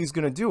exactly is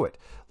going to do it?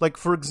 Like,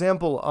 for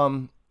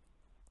example,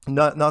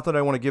 not that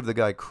I want to give the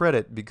guy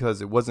credit because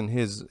it wasn't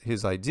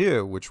his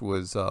idea, which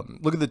was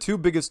look at the two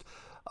biggest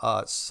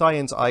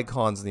science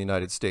icons in the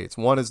United States.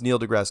 One is Neil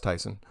deGrasse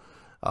Tyson.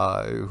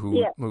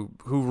 Who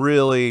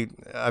really,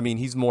 I mean,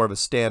 he's more of a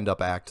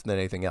stand-up act than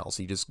anything else.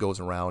 He just goes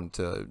around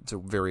to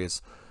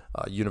various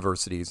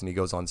universities and he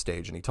goes on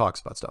stage and he talks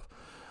about stuff.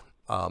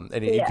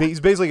 And he's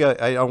basically,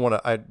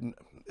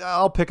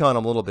 I'll pick on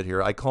him a little bit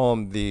here. I call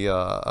him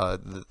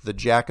the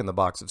Jack in the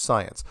Box of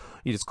science.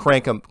 You just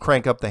crank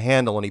up the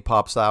handle and he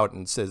pops out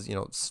and says,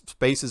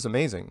 space is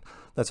amazing.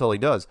 That's all he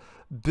does.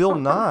 Bill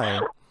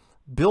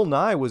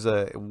Nye was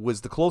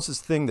the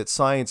closest thing that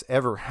science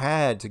ever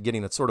had to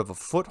getting a sort of a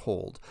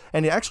foothold,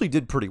 and he actually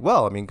did pretty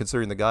well. I mean,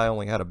 considering the guy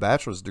only had a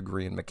bachelor's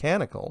degree in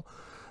mechanical.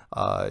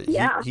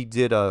 He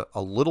did a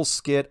little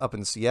skit up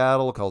in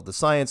Seattle called The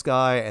Science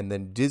Guy, and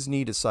then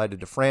Disney decided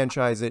to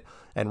franchise it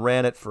and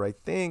ran it for I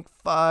think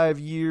 5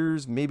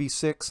 years, maybe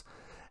 6,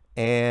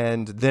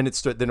 and then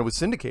it was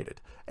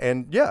syndicated.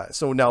 And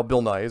so now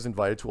Bill Nye is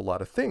invited to a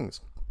lot of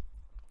things,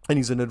 and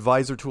he's an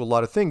advisor to a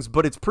lot of things,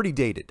 but it's pretty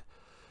dated.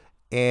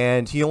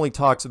 And he only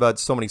talks about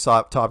so many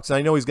topics. And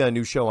I know he's got a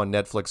new show on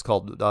Netflix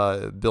called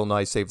Bill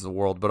Nye Saves the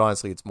World, but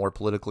honestly, it's more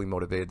politically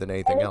motivated than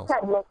anything else.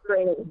 Had mixed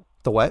ratings.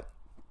 The what?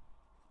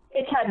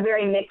 It's had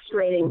very mixed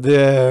ratings.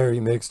 Very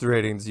mixed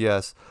ratings,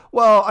 yes.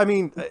 Well, I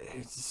mean,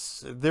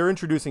 they're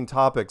introducing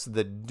topics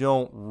that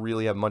don't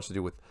really have much to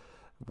do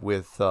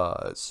with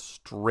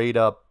straight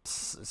up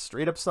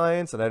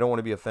science, and I don't want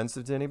to be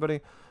offensive to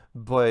anybody.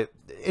 But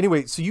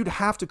anyway, so you'd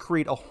have to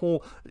create a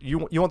whole, you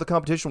want the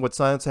competition, what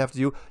science have to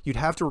do? You'd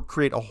have to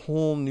create a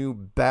whole new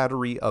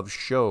battery of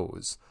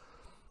shows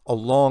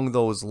along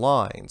those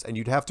lines. And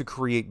you'd have to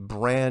create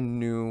brand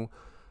new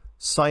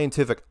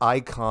scientific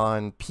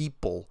icon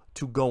people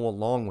to go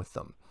along with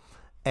them.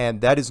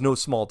 And that is no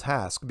small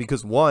task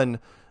because one,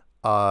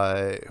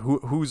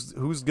 who's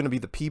going to be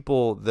the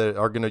people that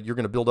you're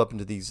going to build up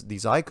into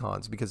these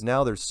icons, because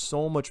now there's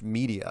so much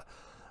media.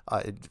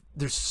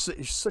 there's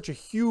such a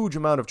huge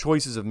amount of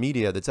choices of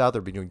media that's out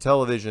there between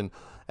television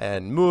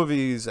and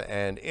movies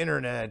and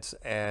internet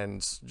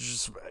and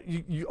just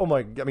oh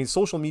my, I mean,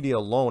 social media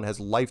alone has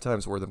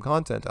lifetimes worth of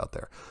content out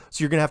there.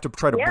 So you're going to have to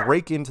try to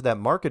break into that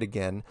market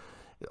again.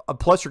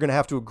 Plus, you're going to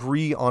have to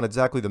agree on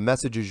exactly the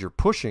messages you're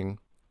pushing,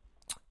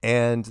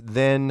 and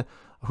then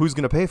who's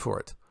going to pay for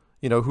it?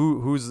 You know,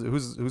 who's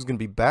going to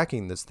be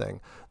backing this thing?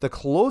 The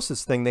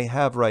closest thing they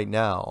have right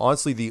now,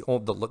 honestly,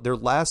 their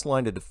last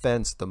line of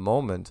defense at the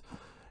moment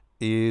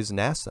is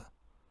NASA.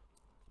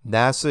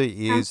 NASA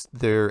is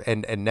there,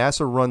 and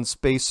NASA runs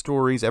space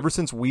stories ever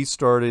since we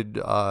started,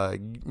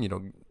 you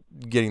know,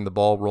 getting the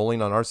ball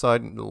rolling on our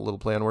side. A little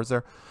play on words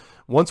there.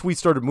 Once we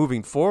started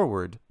moving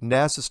forward,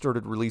 NASA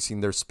started releasing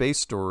their space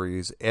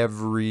stories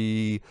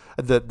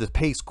the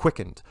pace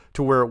quickened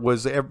to where it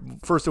was,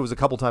 first it was a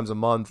couple times a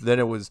month, then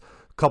it was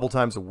a couple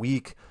times a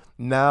week.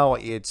 Now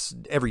it's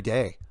every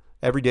day.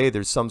 Every day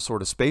there's some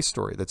sort of space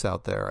story that's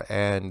out there,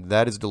 and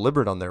that is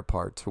deliberate on their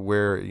part to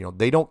where, you know,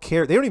 they don't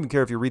care. They don't even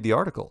care if you read the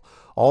article.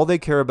 All they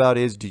care about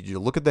is, did you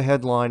look at the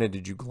headline and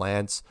did you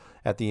glance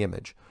at the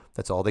image?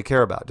 That's all they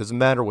care about. Doesn't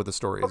matter what the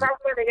story is. Well,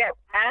 that's where they get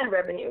ad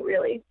revenue,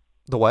 really.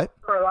 The what?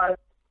 For a lot of,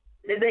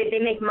 they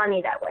make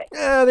money that way.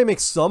 Yeah, they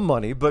make some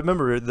money, but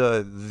remember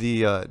the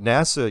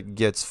NASA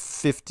gets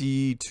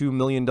 $52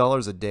 million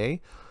a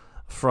day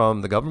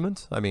from the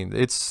government. I mean,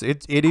 it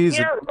is. You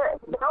know,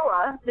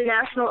 NOAA, the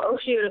National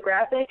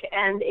Oceanographic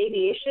and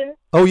Aviation.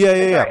 Oh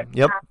yeah.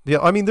 Yeah.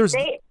 I mean, there's.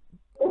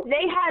 If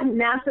they had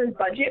NASA's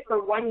budget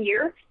for 1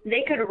 year,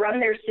 they could run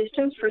their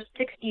systems for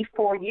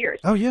 64 years.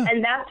 Oh yeah.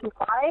 And that's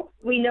why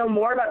we know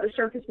more about the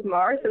surface of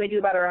Mars than we do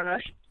about our own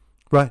ocean.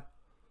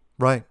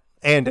 Right.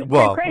 And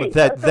well,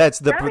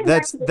 that's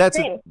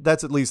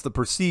at least the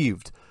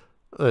perceived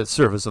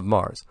surface of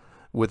Mars,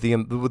 with the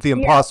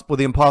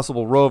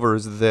impossible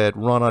rovers that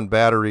run on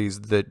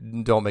batteries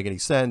that don't make any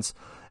sense,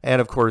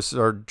 and of course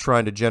are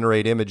trying to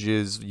generate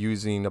images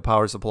using a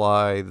power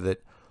supply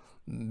that.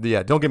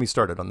 Yeah, don't get me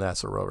started on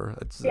NASA rover.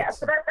 So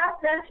that's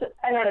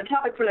another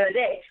topic for another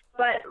day.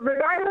 But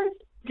regardless,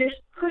 just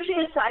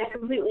pushing aside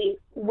completely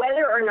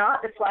whether or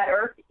not the flat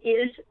Earth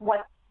is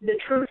what the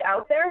truth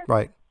out there.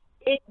 Right.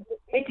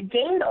 It's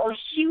gained a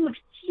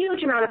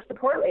huge amount of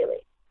support lately.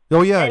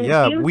 Oh yeah, and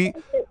yeah.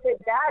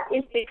 That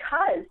is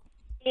because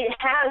it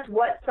has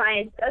what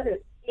science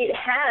doesn't. It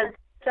has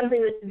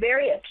something that's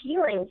very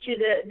appealing to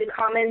the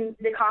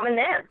common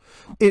man.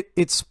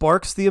 It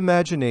sparks the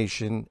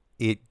imagination.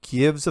 It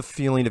gives a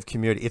feeling of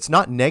community. It's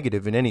not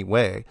negative in any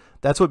way.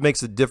 That's what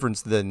makes it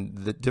different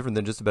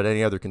than just about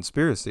any other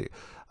conspiracy.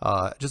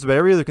 Just about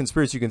every other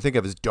conspiracy you can think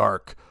of is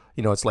dark.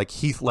 You know, it's like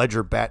Heath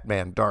Ledger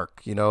Batman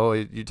dark. You know,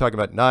 you're talking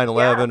about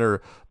 9/11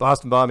 or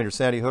Boston bombing or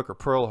Sandy Hook or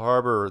Pearl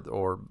Harbor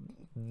or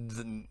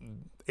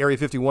Area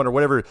 51 or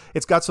whatever.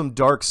 It's got some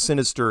dark,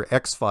 sinister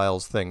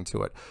X-Files thing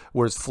to it.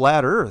 Whereas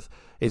Flat Earth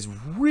is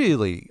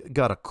really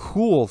got a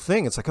cool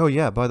thing. It's like, oh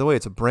yeah, by the way,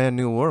 it's a brand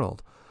new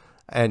world.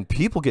 And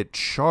people get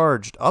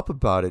charged up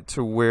about it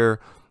to where,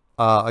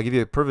 I'll give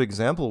you a perfect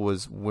example,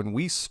 was when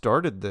we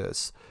started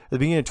this, at the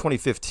beginning of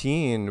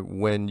 2015,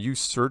 when you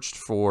searched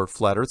for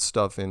Flat Earth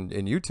stuff in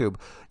YouTube,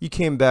 you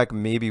came back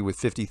maybe with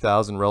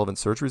 50,000 relevant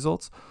search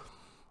results.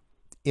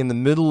 In the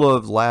middle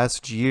of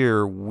last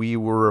year, we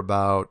were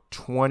about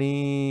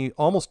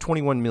almost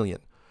 21 million.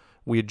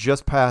 We had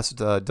just passed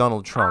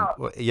Donald Trump.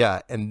 Wow.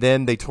 Yeah, and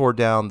then they tore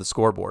down the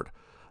scoreboard,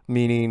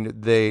 meaning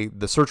the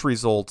search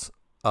results.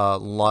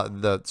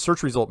 The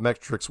search result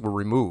metrics were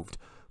removed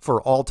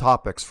for all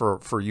topics for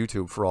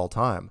YouTube for all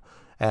time,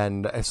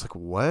 and it's like,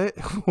 what?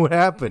 What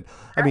happened?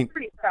 That's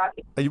pretty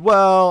crappy.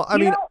 Well, I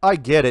mean, I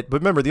get it, but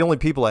remember, the only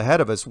people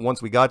ahead of us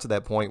once we got to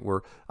that point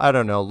were, I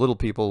don't know, little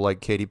people like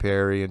Katy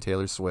Perry and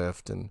Taylor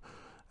Swift and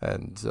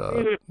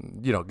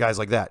you know, guys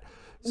like that.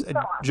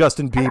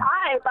 Justin Bieber. And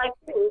I, like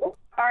you,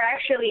 are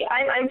actually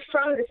I'm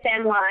from the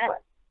San Juan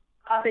Island,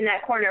 up in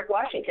that corner of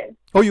Washington.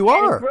 Oh, you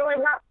are. And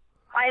growing up,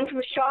 I am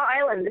from Shaw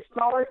Island, the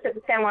smallest of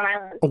the San Juan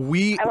Islands. I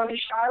went to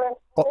Shaw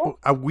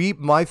Island.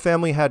 My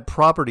family had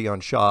property on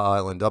Shaw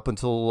Island up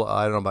until,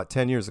 I don't know, about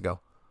 10 years ago.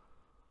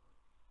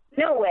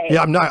 No way.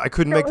 Yeah, I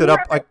couldn't make that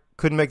up. I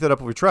couldn't make that up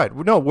if we tried.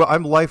 No, well,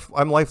 I'm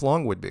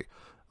lifelong would be.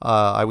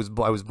 I was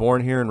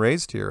born here and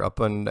raised here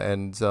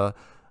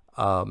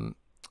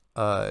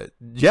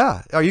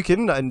yeah. Are you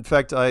kidding? In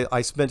fact,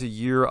 I spent a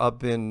year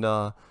up in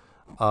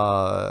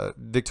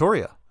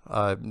Victoria.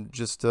 I went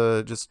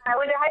to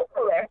high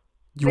school there.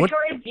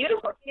 Victoria's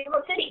beautiful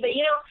city, but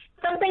you know,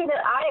 something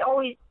that I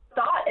always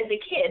thought as a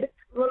kid,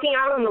 looking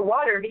out on the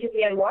water because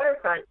we had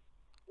waterfront,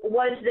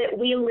 was that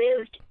we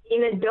lived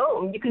in a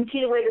dome. You can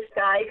see the way the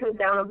sky comes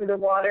down over the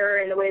water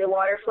and the way the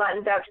water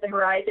flattens out to the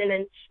horizon,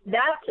 and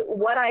that's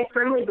what I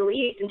firmly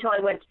believed until I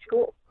went to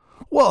school.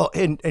 Well,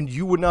 and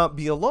you would not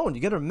be alone.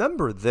 You got to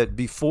remember that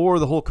before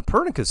the whole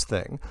Copernicus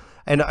thing,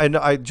 and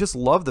I just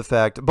love the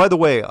fact, by the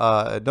way,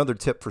 another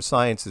tip for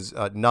science is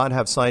not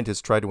have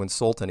scientists try to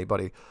insult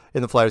anybody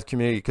in the flat earth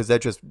community, because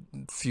that just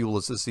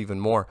fuels us even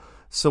more.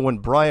 So when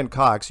Brian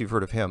Cox, you've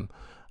heard of him,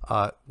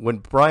 When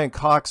Brian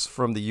Cox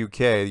from the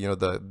UK, you know,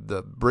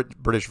 the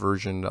British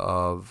version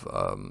of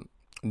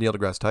Neil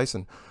deGrasse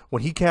Tyson,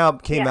 when he came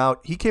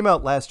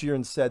out last year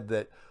and said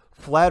that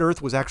flat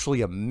Earth was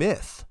actually a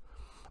myth,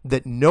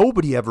 that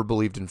nobody ever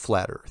believed in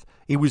flat Earth.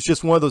 It was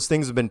just one of those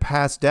things that have been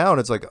passed down.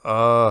 It's like,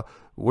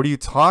 what are you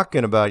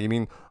talking about? You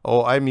mean,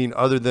 I mean,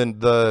 other than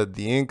the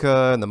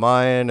Inca and the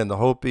Mayan and the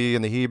Hopi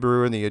and the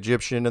Hebrew and the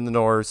Egyptian and the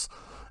Norse,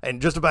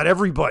 and just about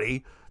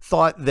everybody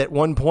thought that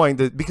one point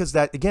that, because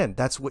that, again,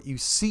 that's what you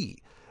see,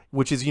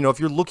 which is, you know, if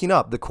you're looking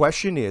up, the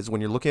question is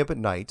when you're looking up at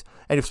night,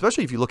 and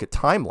especially if you look at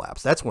time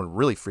lapse, that's when it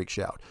really freaks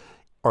you out.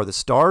 Are the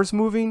stars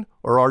moving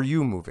or are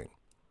you moving?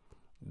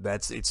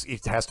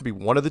 It has to be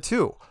one of the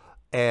two.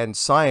 And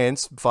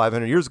science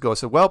 500 years ago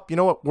said, well, you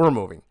know what? We're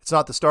moving. It's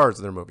not the stars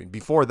that are moving.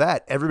 Before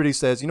that, everybody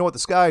says, you know what? The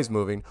sky's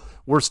moving.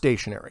 We're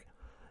stationary.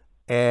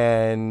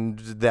 And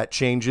that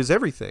changes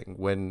everything.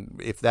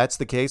 If that's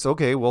the case,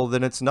 okay, well,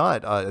 then it's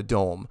not a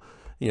dome.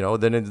 You know,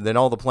 then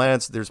all the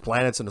planets, there's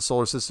planets in the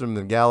solar system and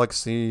the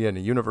galaxy and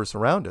the universe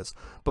around us.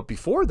 But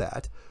before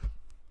that,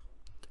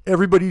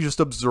 everybody just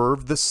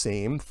observed the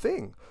same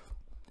thing.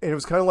 And it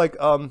was kind of like,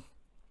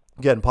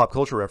 again, pop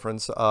culture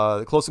reference,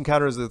 the Close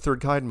Encounters of the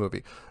Third Kind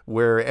movie,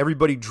 where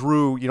everybody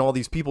drew, you know, all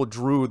these people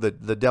drew the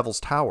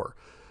Devil's Tower.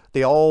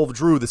 They all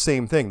drew the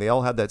same thing. They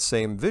all had that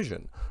same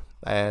vision.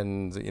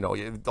 And, you know,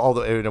 and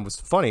it was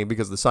funny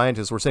because the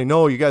scientists were saying,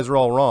 no, you guys are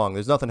all wrong.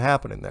 There's nothing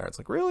happening there. It's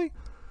like, really?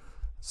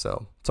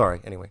 So,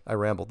 sorry. Anyway, I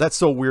rambled. That's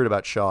so weird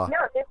about Shaw.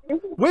 No,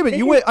 Wait a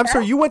minute. I'm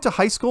sorry. You went to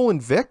high school in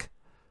Vic?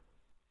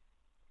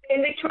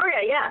 In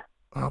Victoria, yeah.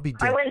 I'll be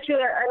damned. I went to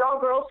an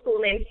all-girls school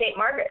named St.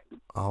 Margaret.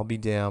 I'll be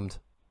damned.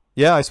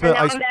 Yeah, I'm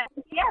back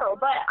in Seattle,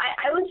 but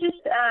I was just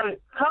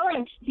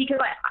calling because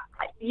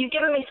you've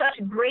given me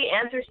such great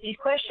answers to these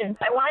questions.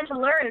 I wanted to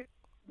learn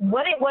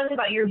what it was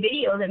about your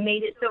video that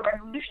made it so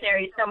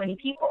revolutionary to so many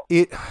people.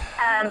 And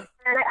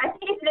I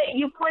think that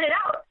you pointed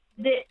out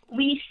that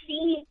we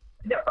see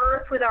the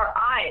Earth with our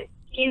eyes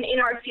in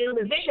our field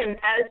of vision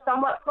as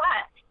somewhat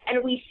flat,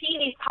 and we see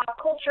these pop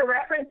culture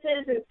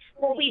references, and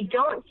what we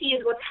don't see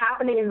is what's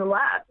happening in the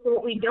lab. So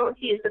what we don't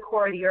see is the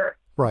core of the Earth.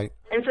 Right.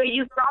 And so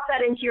you brought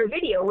that into your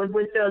video with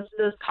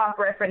those pop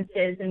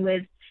references and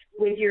with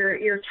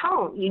your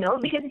tone, you know,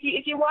 because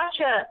if you watch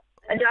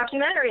a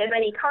documentary of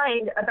any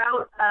kind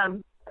about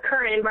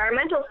current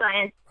environmental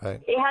science,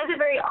 right, it has a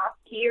very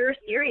austere,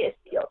 serious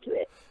feel to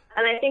it.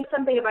 And I think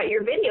something about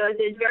your videos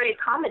is very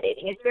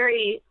accommodating. It's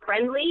very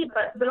friendly,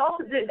 but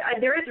also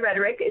there is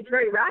rhetoric. It's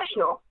very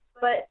rational,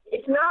 but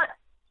it's not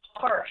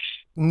harsh.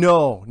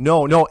 No.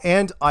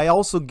 And I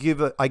also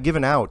give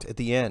an out at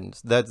the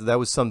end. That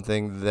was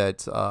something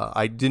that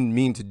I didn't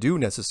mean to do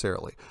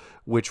necessarily,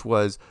 which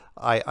was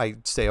I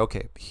say,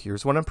 okay,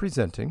 here's what I'm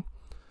presenting.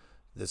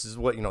 This is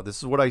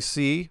what I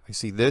see. I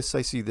see this,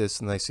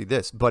 and I see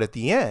this. But at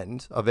the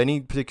end of any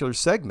particular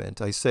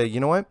segment, I say, you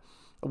know what?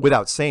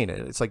 Without saying it,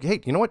 it's like, hey,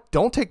 you know what?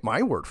 Don't take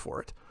my word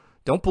for it.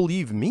 Don't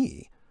believe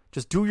me.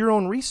 Just do your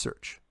own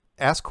research.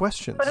 Ask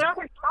questions. But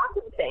another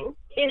shocking thing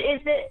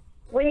is that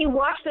when you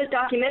watch those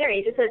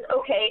documentaries, it says,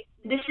 okay,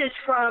 this is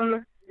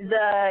from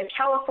the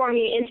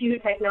California Institute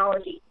of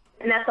Technology,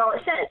 and that's all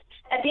it says.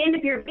 At the end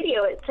of your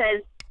video, it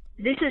says,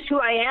 this is who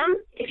I am.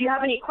 If you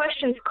have any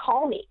questions,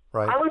 call me.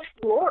 Right. I was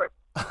floored.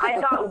 I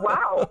thought,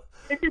 wow,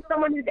 this is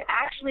someone who's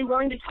actually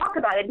willing to talk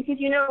about it, because,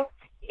 you know,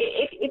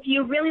 if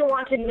you really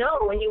want to know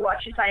when you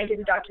watch a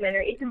scientific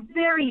documentary, it's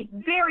very,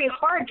 very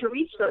hard to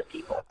reach those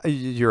people.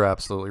 You're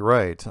absolutely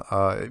right.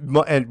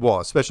 And, well,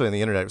 especially on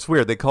the internet. It's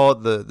weird. They call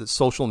it the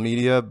social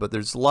media, but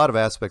there's a lot of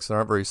aspects that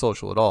aren't very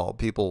social at all.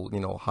 People, you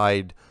know,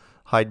 hide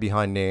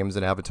behind names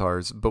and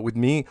avatars. But with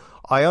me,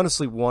 I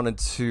honestly wanted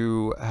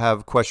to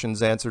have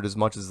questions answered as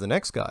much as the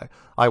next guy.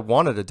 I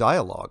wanted a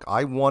dialogue.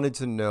 I wanted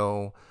to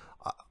know.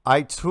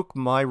 I took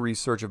my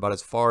research about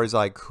as far as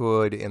I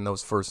could in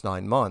those first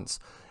 9 months.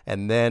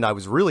 And then I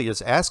was really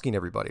just asking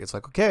everybody. It's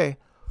like, okay,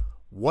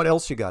 what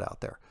else you got out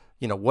there?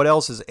 You know, what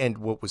else is, and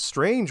what was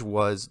strange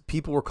was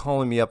people were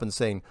calling me up and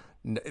saying,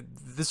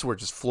 this is where it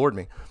just floored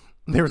me.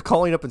 They were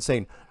calling up and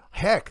saying,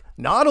 heck,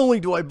 not only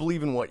do I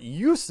believe in what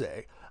you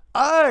say,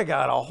 I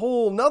got a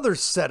whole nother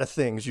set of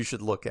things you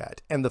should look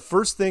at. And the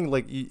first thing,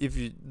 like, if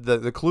you,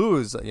 the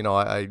clues, you know,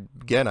 I'm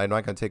not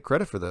going to take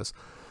credit for this.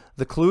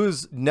 The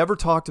clues never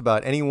talked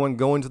about anyone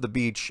going to the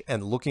beach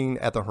and looking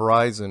at the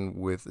horizon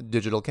with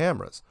digital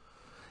cameras.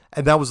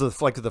 And that was the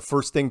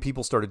first thing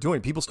people started doing.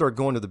 People started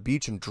going to the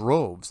beach in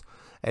droves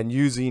and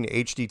using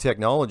HD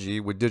technology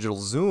with digital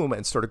zoom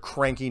and started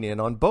cranking in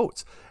on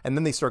boats. And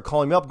then they started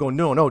calling me up going,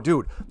 no,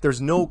 dude,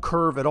 there's no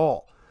curve at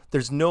all.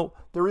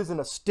 There isn't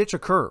a stitch of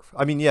curve.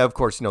 I mean, yeah, of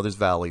course, you know, there's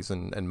valleys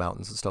and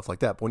mountains and stuff like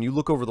that. But when you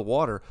look over the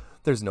water,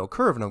 there's no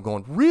curve. And I'm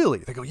going, really?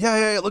 They go,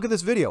 yeah, look at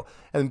this video.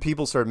 And then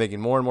people started making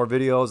more and more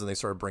videos, and they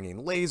started bringing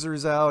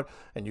lasers out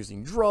and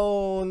using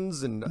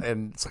drones. And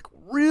it's like,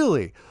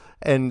 really?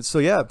 And so,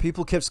 yeah,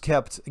 people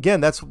kept,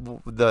 again, that's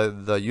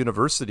the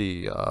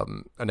university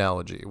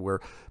analogy,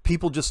 where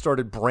people just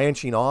started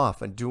branching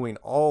off and doing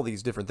all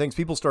these different things.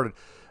 People started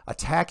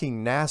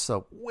attacking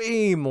NASA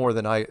way more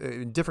than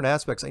in different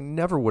aspects I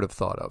never would have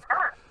thought of.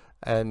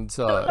 And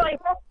so I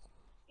guess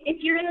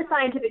if you're in the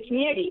scientific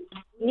community,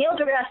 Neil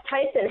deGrasse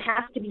Tyson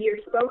has to be your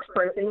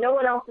spokesperson. No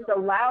one else is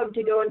allowed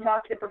to go and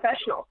talk to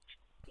professionals.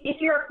 If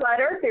you're a flat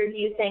earther, do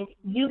you think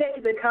you get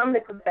to become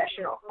the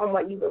professional on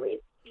what you believe?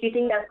 Do you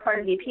think that's part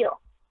of the appeal?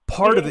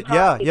 Part of it,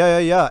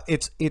 yeah.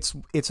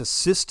 It's a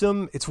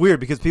system. It's weird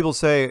because people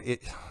say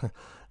it.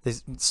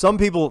 Some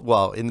people,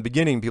 well, in the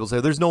beginning, people say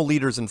there's no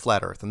leaders in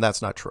flat Earth, and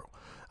that's not true.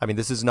 I mean,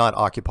 this is not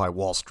Occupy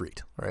Wall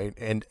Street,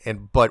 right?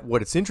 But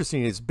what it's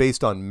interesting is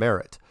based on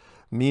merit,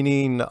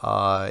 meaning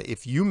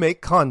if you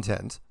make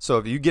content, so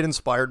if you get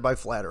inspired by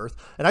flat Earth,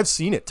 and I've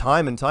seen it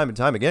time and time and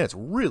time again, it's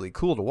really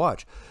cool to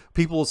watch.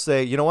 People will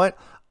say, you know what,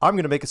 I'm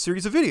going to make a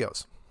series of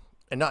videos.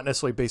 And not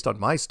necessarily based on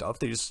my stuff.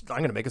 I'm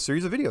going to make a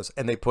series of videos.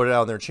 And they put it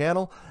out on their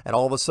channel, and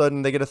all of a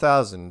sudden they get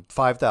 1,000,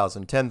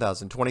 5,000,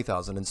 10,000,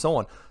 20,000, and so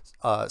on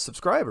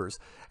subscribers.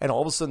 And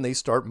all of a sudden they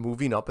start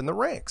moving up in the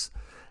ranks.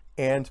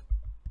 And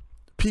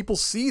people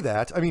see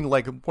that. I mean,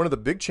 like one of the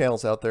big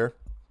channels out there,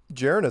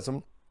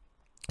 Jaronism,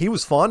 he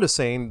was fond of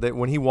saying that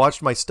when he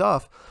watched my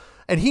stuff,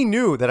 and he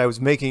knew that I was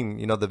making,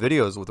 the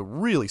videos with a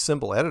really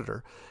simple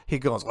editor. He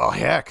goes, well,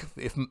 heck,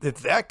 if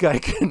that guy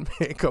can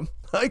make them,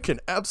 I can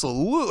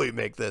absolutely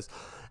make this.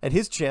 And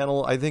his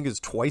channel, I think, is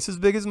twice as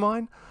big as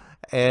mine.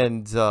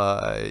 And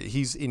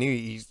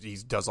he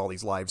does all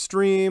these live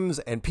streams,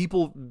 and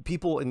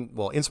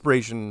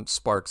inspiration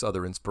sparks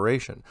other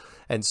inspiration.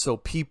 And so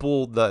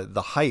people,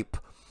 the hype,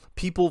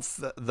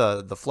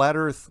 the flat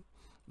Earth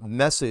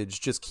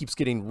message just keeps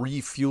getting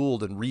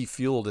refueled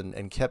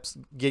and kept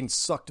getting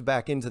sucked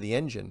back into the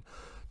engine,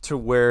 to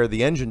where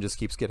the engine just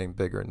keeps getting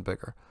bigger and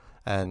bigger.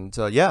 And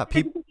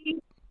people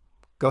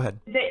go ahead.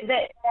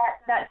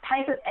 That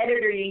type of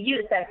editor you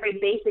use, that very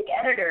basic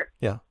editor,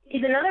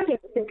 is another thing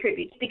that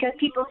contributes, because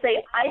people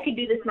say, I could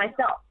do this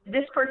myself.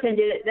 This person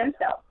did it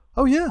themselves.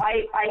 Oh yeah.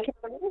 I can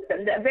produce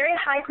them. The very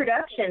high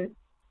production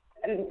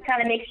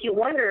kind of makes you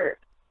wonder.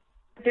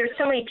 There's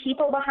so many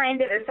people behind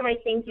it. There's so many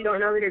things you don't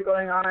know that are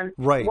going on.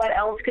 Right. What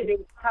else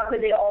how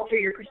could they alter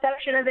your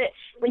perception of it?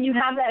 When you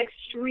have that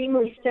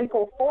extremely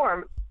simple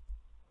form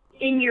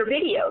in your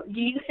video, do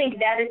you think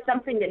that is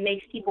something that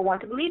makes people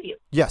want to believe you?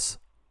 Yes.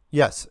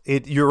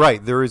 You're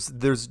right. There's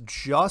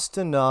just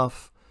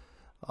enough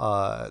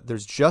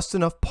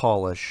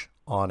polish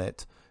on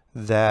it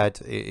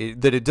that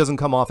it doesn't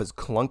come off as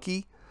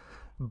clunky.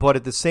 But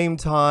at the same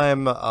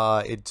time,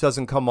 it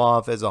doesn't come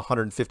off as a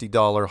 $150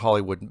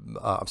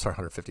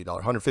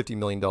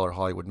 million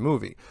Hollywood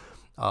movie.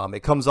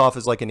 It comes off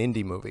as like an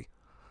indie movie,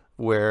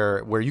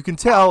 where you can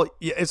tell,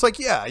 it's like,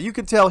 you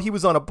can tell he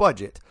was on a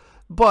budget,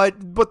 but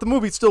the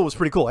movie still was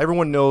pretty cool.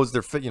 Everyone knows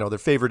their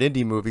favorite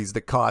indie movies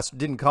that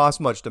didn't cost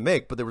much to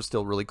make, but they were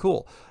still really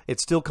cool. It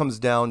still comes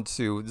down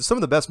to, some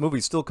of the best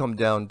movies still come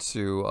down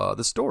to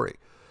the story.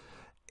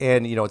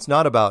 And, it's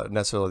not about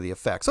necessarily the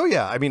effects. Oh,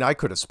 yeah, I mean, I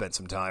could have spent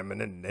some time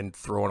and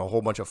thrown a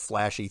whole bunch of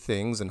flashy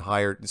things and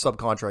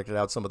subcontracted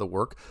out some of the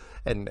work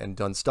and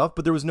done stuff,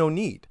 but there was no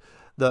need.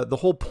 The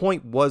whole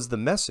point was the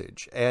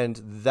message,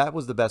 and that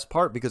was the best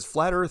part, because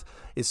flat Earth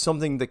is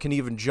something that can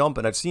even jump,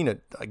 and I've seen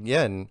it,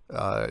 again,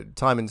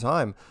 time and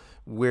time,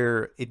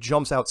 where it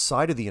jumps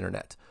outside of the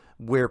internet,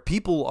 where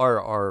people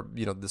are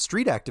the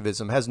street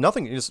activism has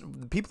nothing.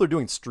 People are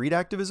doing street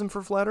activism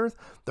for flat Earth.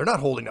 They're not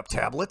holding up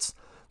tablets.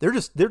 They're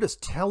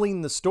just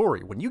telling the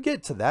story. When you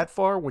get to that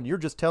far, when you're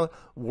just telling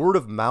word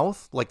of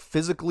mouth, like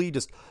physically,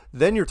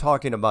 then you're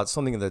talking about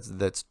something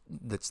that's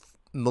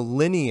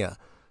millennia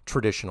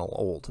traditional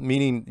old.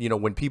 Meaning,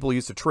 when people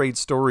used to trade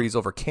stories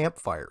over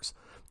campfires.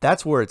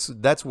 That's where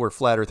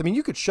flat Earth. I mean,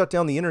 you could shut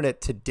down the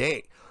internet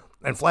today,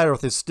 and flat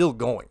Earth is still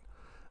going.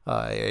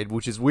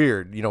 Which is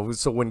weird,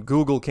 so when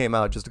Google came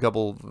out just a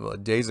couple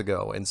days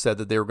ago and said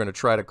that they were going to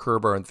try to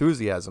curb our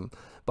enthusiasm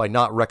by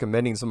not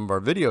recommending some of our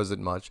videos that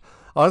much,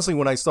 honestly,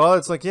 when I saw it,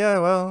 it's like, yeah,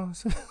 well,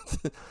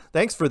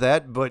 thanks for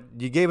that, but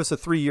you gave us a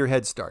 3-year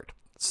head start,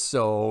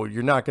 so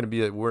you're not going to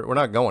be, we're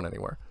not going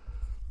anywhere.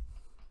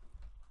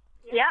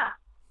 Yeah.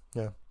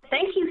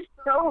 Thank you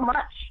so much.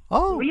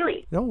 Oh,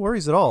 really? No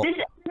worries at all.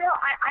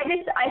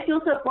 I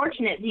feel so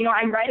fortunate.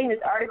 I'm writing this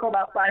article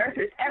about flat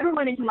earthers.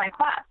 Everyone is in my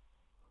class.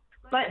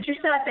 But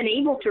just that I've been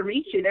able to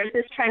reach you, there's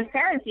this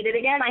transparency that,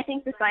 again, I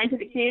think the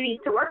scientific community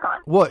needs to work on.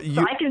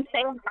 So I can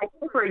say in my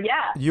paper,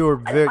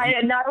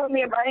 not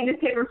only am writing this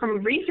paper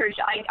from research,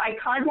 I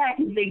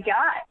contacted the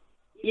guy,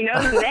 the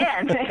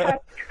man.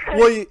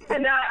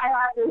 And I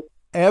have this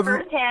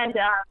firsthand...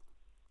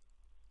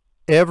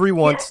 Every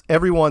once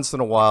in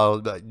a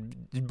while,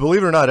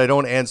 believe it or not, I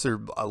don't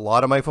answer a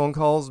lot of my phone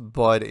calls,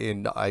 but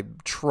I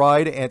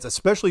try to answer,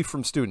 especially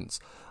from students.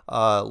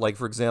 Like,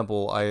 for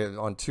example,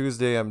 on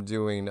Tuesday I'm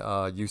doing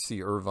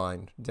UC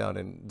Irvine down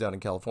in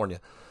California,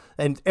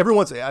 and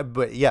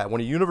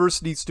when a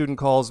university student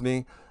calls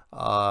me,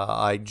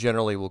 I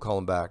generally will call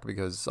them back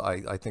because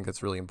I think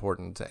that's really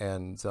important.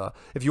 And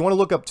if you want to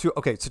look up two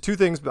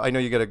things, but I know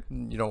you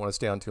don't want to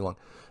stay on too long.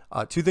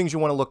 Two things you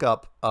want to look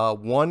up.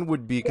 One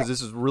would be, because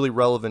this is really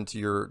relevant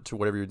to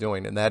whatever you're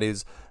doing, and that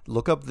is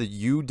look up the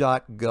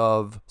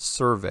u.gov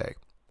survey.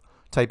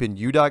 Type in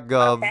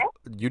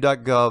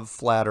u.gov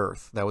flat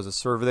Earth. That was a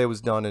survey that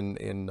was done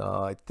in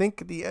I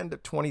think the end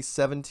of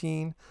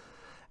 2017,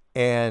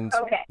 and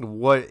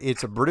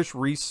it's a British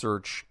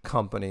research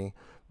company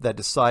that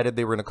decided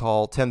they were going to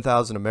call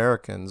 10,000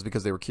 Americans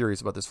because they were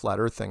curious about this flat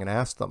Earth thing and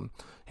asked them,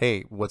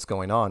 hey, what's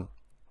going on?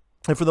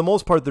 And for the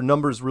most part, their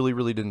numbers really,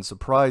 really didn't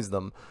surprise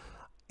them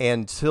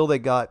until they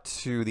got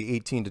to the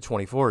 18 to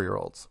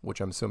 24-year-olds,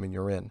 which I'm assuming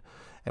you're in.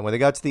 And when they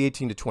got to the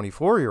 18 to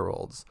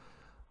 24-year-olds,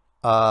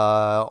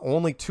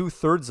 only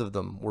 2/3 of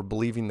them were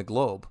believing the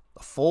globe.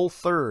 A full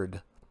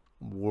third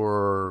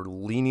were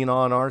leaning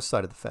on our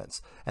side of the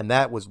fence. And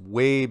that was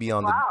way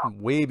beyond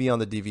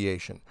the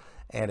deviation.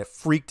 And it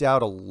freaked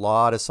out a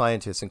lot of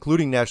scientists,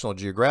 including National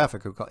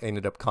Geographic, who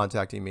ended up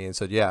contacting me and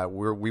said, yeah,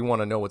 we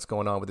want to know what's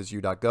going on with this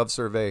u.gov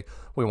survey.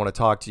 We want to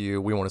talk to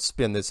you. We want to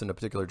spin this in a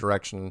particular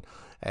direction.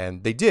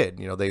 And they did.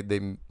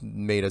 They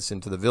made us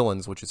into the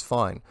villains, which is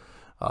fine.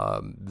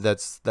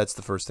 That's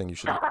the first thing you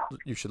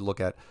should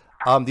look at.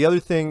 The other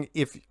thing,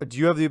 do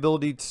you have the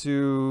ability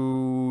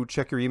to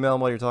check your email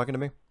while you're talking to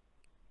me?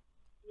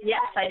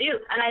 Yes, I do.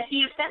 And I see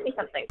you sent me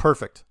something.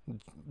 Perfect.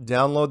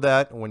 Download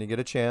that when you get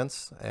a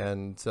chance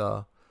and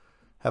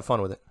have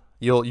fun with it.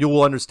 You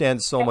will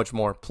understand so much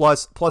more.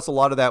 Plus a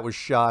lot of that was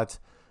shot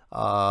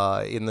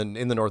in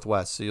the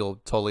Northwest, so you'll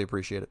totally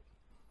appreciate it.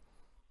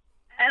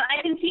 And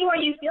I can see why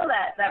you feel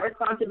that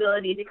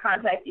responsibility to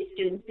contact these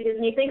students, because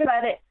when you think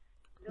about it,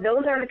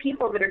 those are the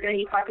people that are going to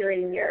be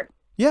populating your...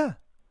 Yeah.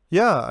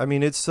 I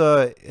mean, it's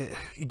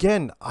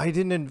again, I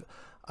didn't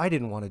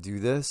want to do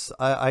this.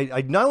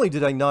 I not only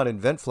did I not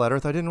invent flat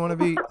Earth, I didn't want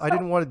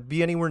to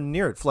be anywhere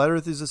near it. Flat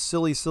Earth is a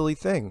silly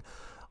thing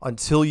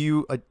until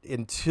you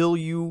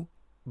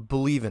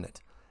believe in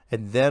it,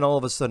 and then all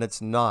of a sudden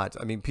it's not.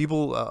 I mean,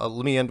 people.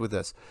 Let me end with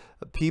this.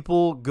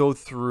 People go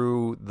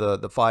through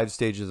the 5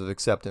 stages of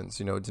acceptance.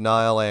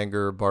 Denial,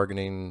 anger,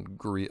 bargaining,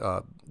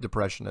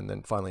 depression, and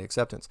then finally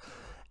acceptance.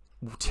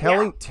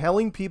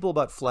 Telling people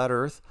about flat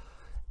Earth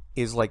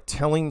is like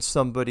telling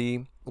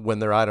somebody when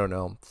they're, I don't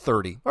know,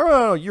 30 or I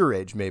don't know, your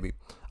age maybe.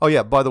 Oh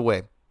yeah, by the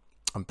way,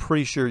 I'm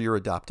pretty sure you're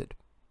adopted.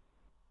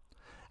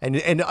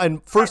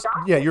 And first,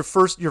 yeah, you're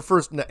first,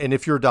 and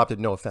if you're adopted,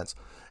 no offense.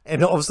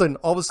 And all of a sudden.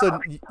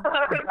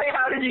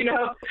 How did you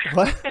know?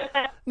 What?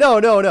 No.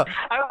 I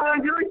was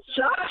really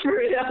shocked for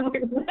it. I'm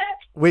like, what?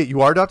 Wait,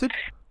 you are adopted?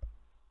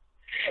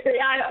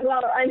 Yeah,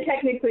 well, I'm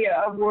technically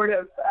a ward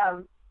of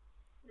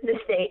the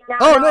state.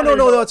 Now,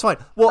 no, that's fine.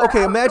 Well,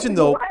 okay, imagine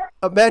though.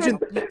 Imagine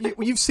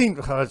you've seen.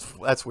 Oh,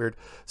 that's weird.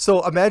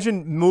 So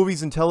imagine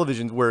movies and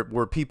television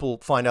where people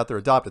find out they're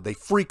adopted. They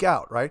freak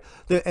out, right?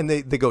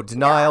 They go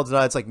denial.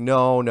 It's like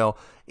no.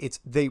 It's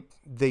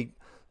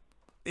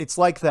It's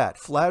like that.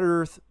 Flat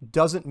Earth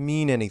doesn't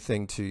mean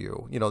anything to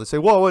you. They say,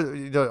 well,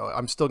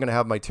 I'm still going to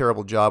have my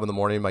terrible job in the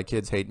morning. My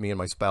kids hate me and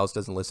my spouse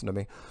doesn't listen to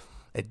me.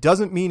 It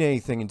doesn't mean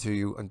anything to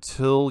you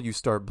until you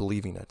start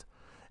believing it.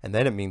 And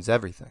then it means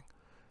everything.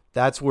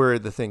 That's where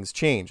the things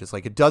change. It's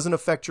like it doesn't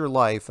affect your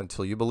life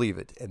until you believe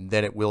it, and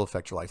then it will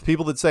affect your life.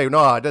 People that say,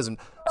 no, it doesn't.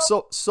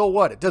 So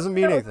what? It doesn't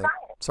mean anything.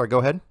 Sorry, go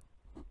ahead.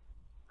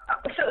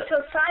 So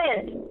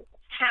science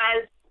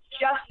has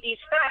just these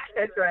facts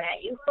they're throwing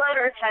at you. Flat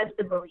Earth has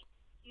the belief.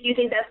 Do you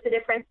think that's the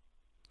difference?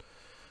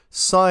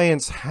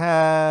 Science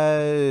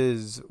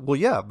has, well,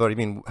 yeah, but I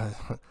mean,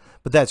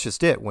 but that's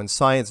just it. When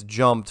science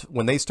jumped,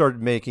 when they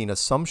started making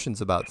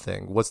assumptions about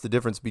things, what's the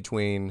difference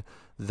between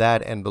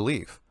that and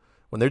belief?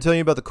 When they're telling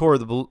you about the core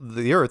of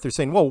the Earth, they're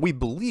saying, well, we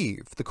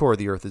believe the core of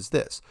the Earth is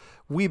this.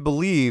 We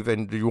believe,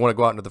 and you want to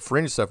go out into the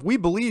fringe stuff, we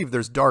believe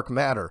there's dark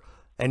matter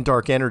and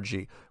dark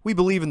energy. We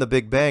believe in the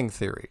Big Bang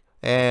Theory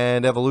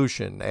and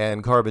evolution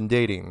and carbon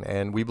dating.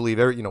 And we believe,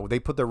 they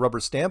put their rubber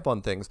stamp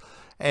on things.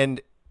 And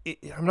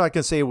I'm not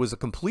going to say it was a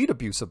complete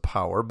abuse of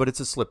power, but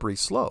it's a slippery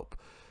slope.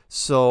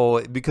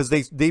 So because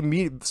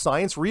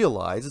science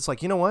realized, it's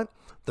like, you know what?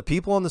 The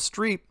people on the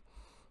street,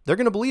 they're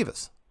going to believe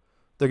us.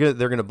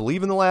 They're gonna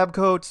believe in the lab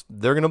coats.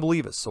 They're gonna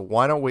believe us. So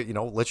why don't we?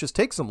 Let's just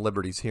take some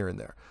liberties here and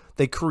there.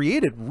 They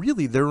created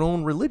really their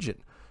own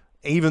religion,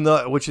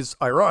 which is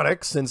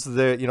ironic since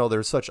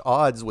there's such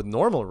odds with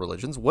normal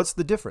religions. What's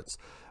the difference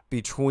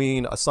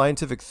between a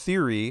scientific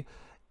theory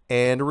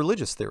and a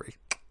religious theory?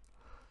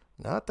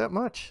 Not that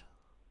much.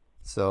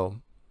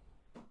 So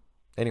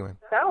anyway.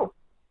 So,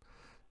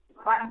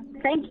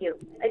 thank you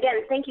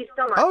again. Thank you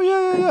so much. Oh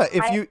yeah.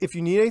 If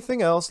you need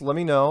anything else, let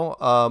me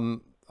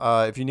know.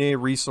 If you need any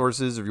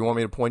resources, if you want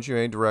me to point you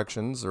in any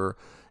directions, or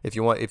if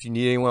you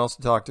need anyone else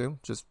to talk to,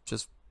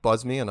 just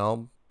buzz me and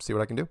I'll see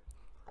what I can do.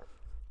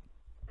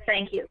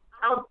 Thank you.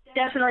 I'll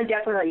definitely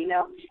let you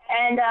know.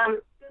 And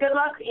good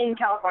luck in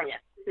California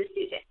this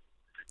Tuesday.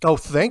 Oh,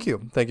 thank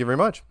you. Thank you very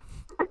much.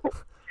 All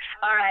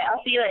right.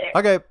 I'll see you later.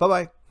 Okay.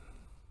 Bye-bye.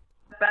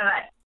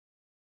 Bye-bye.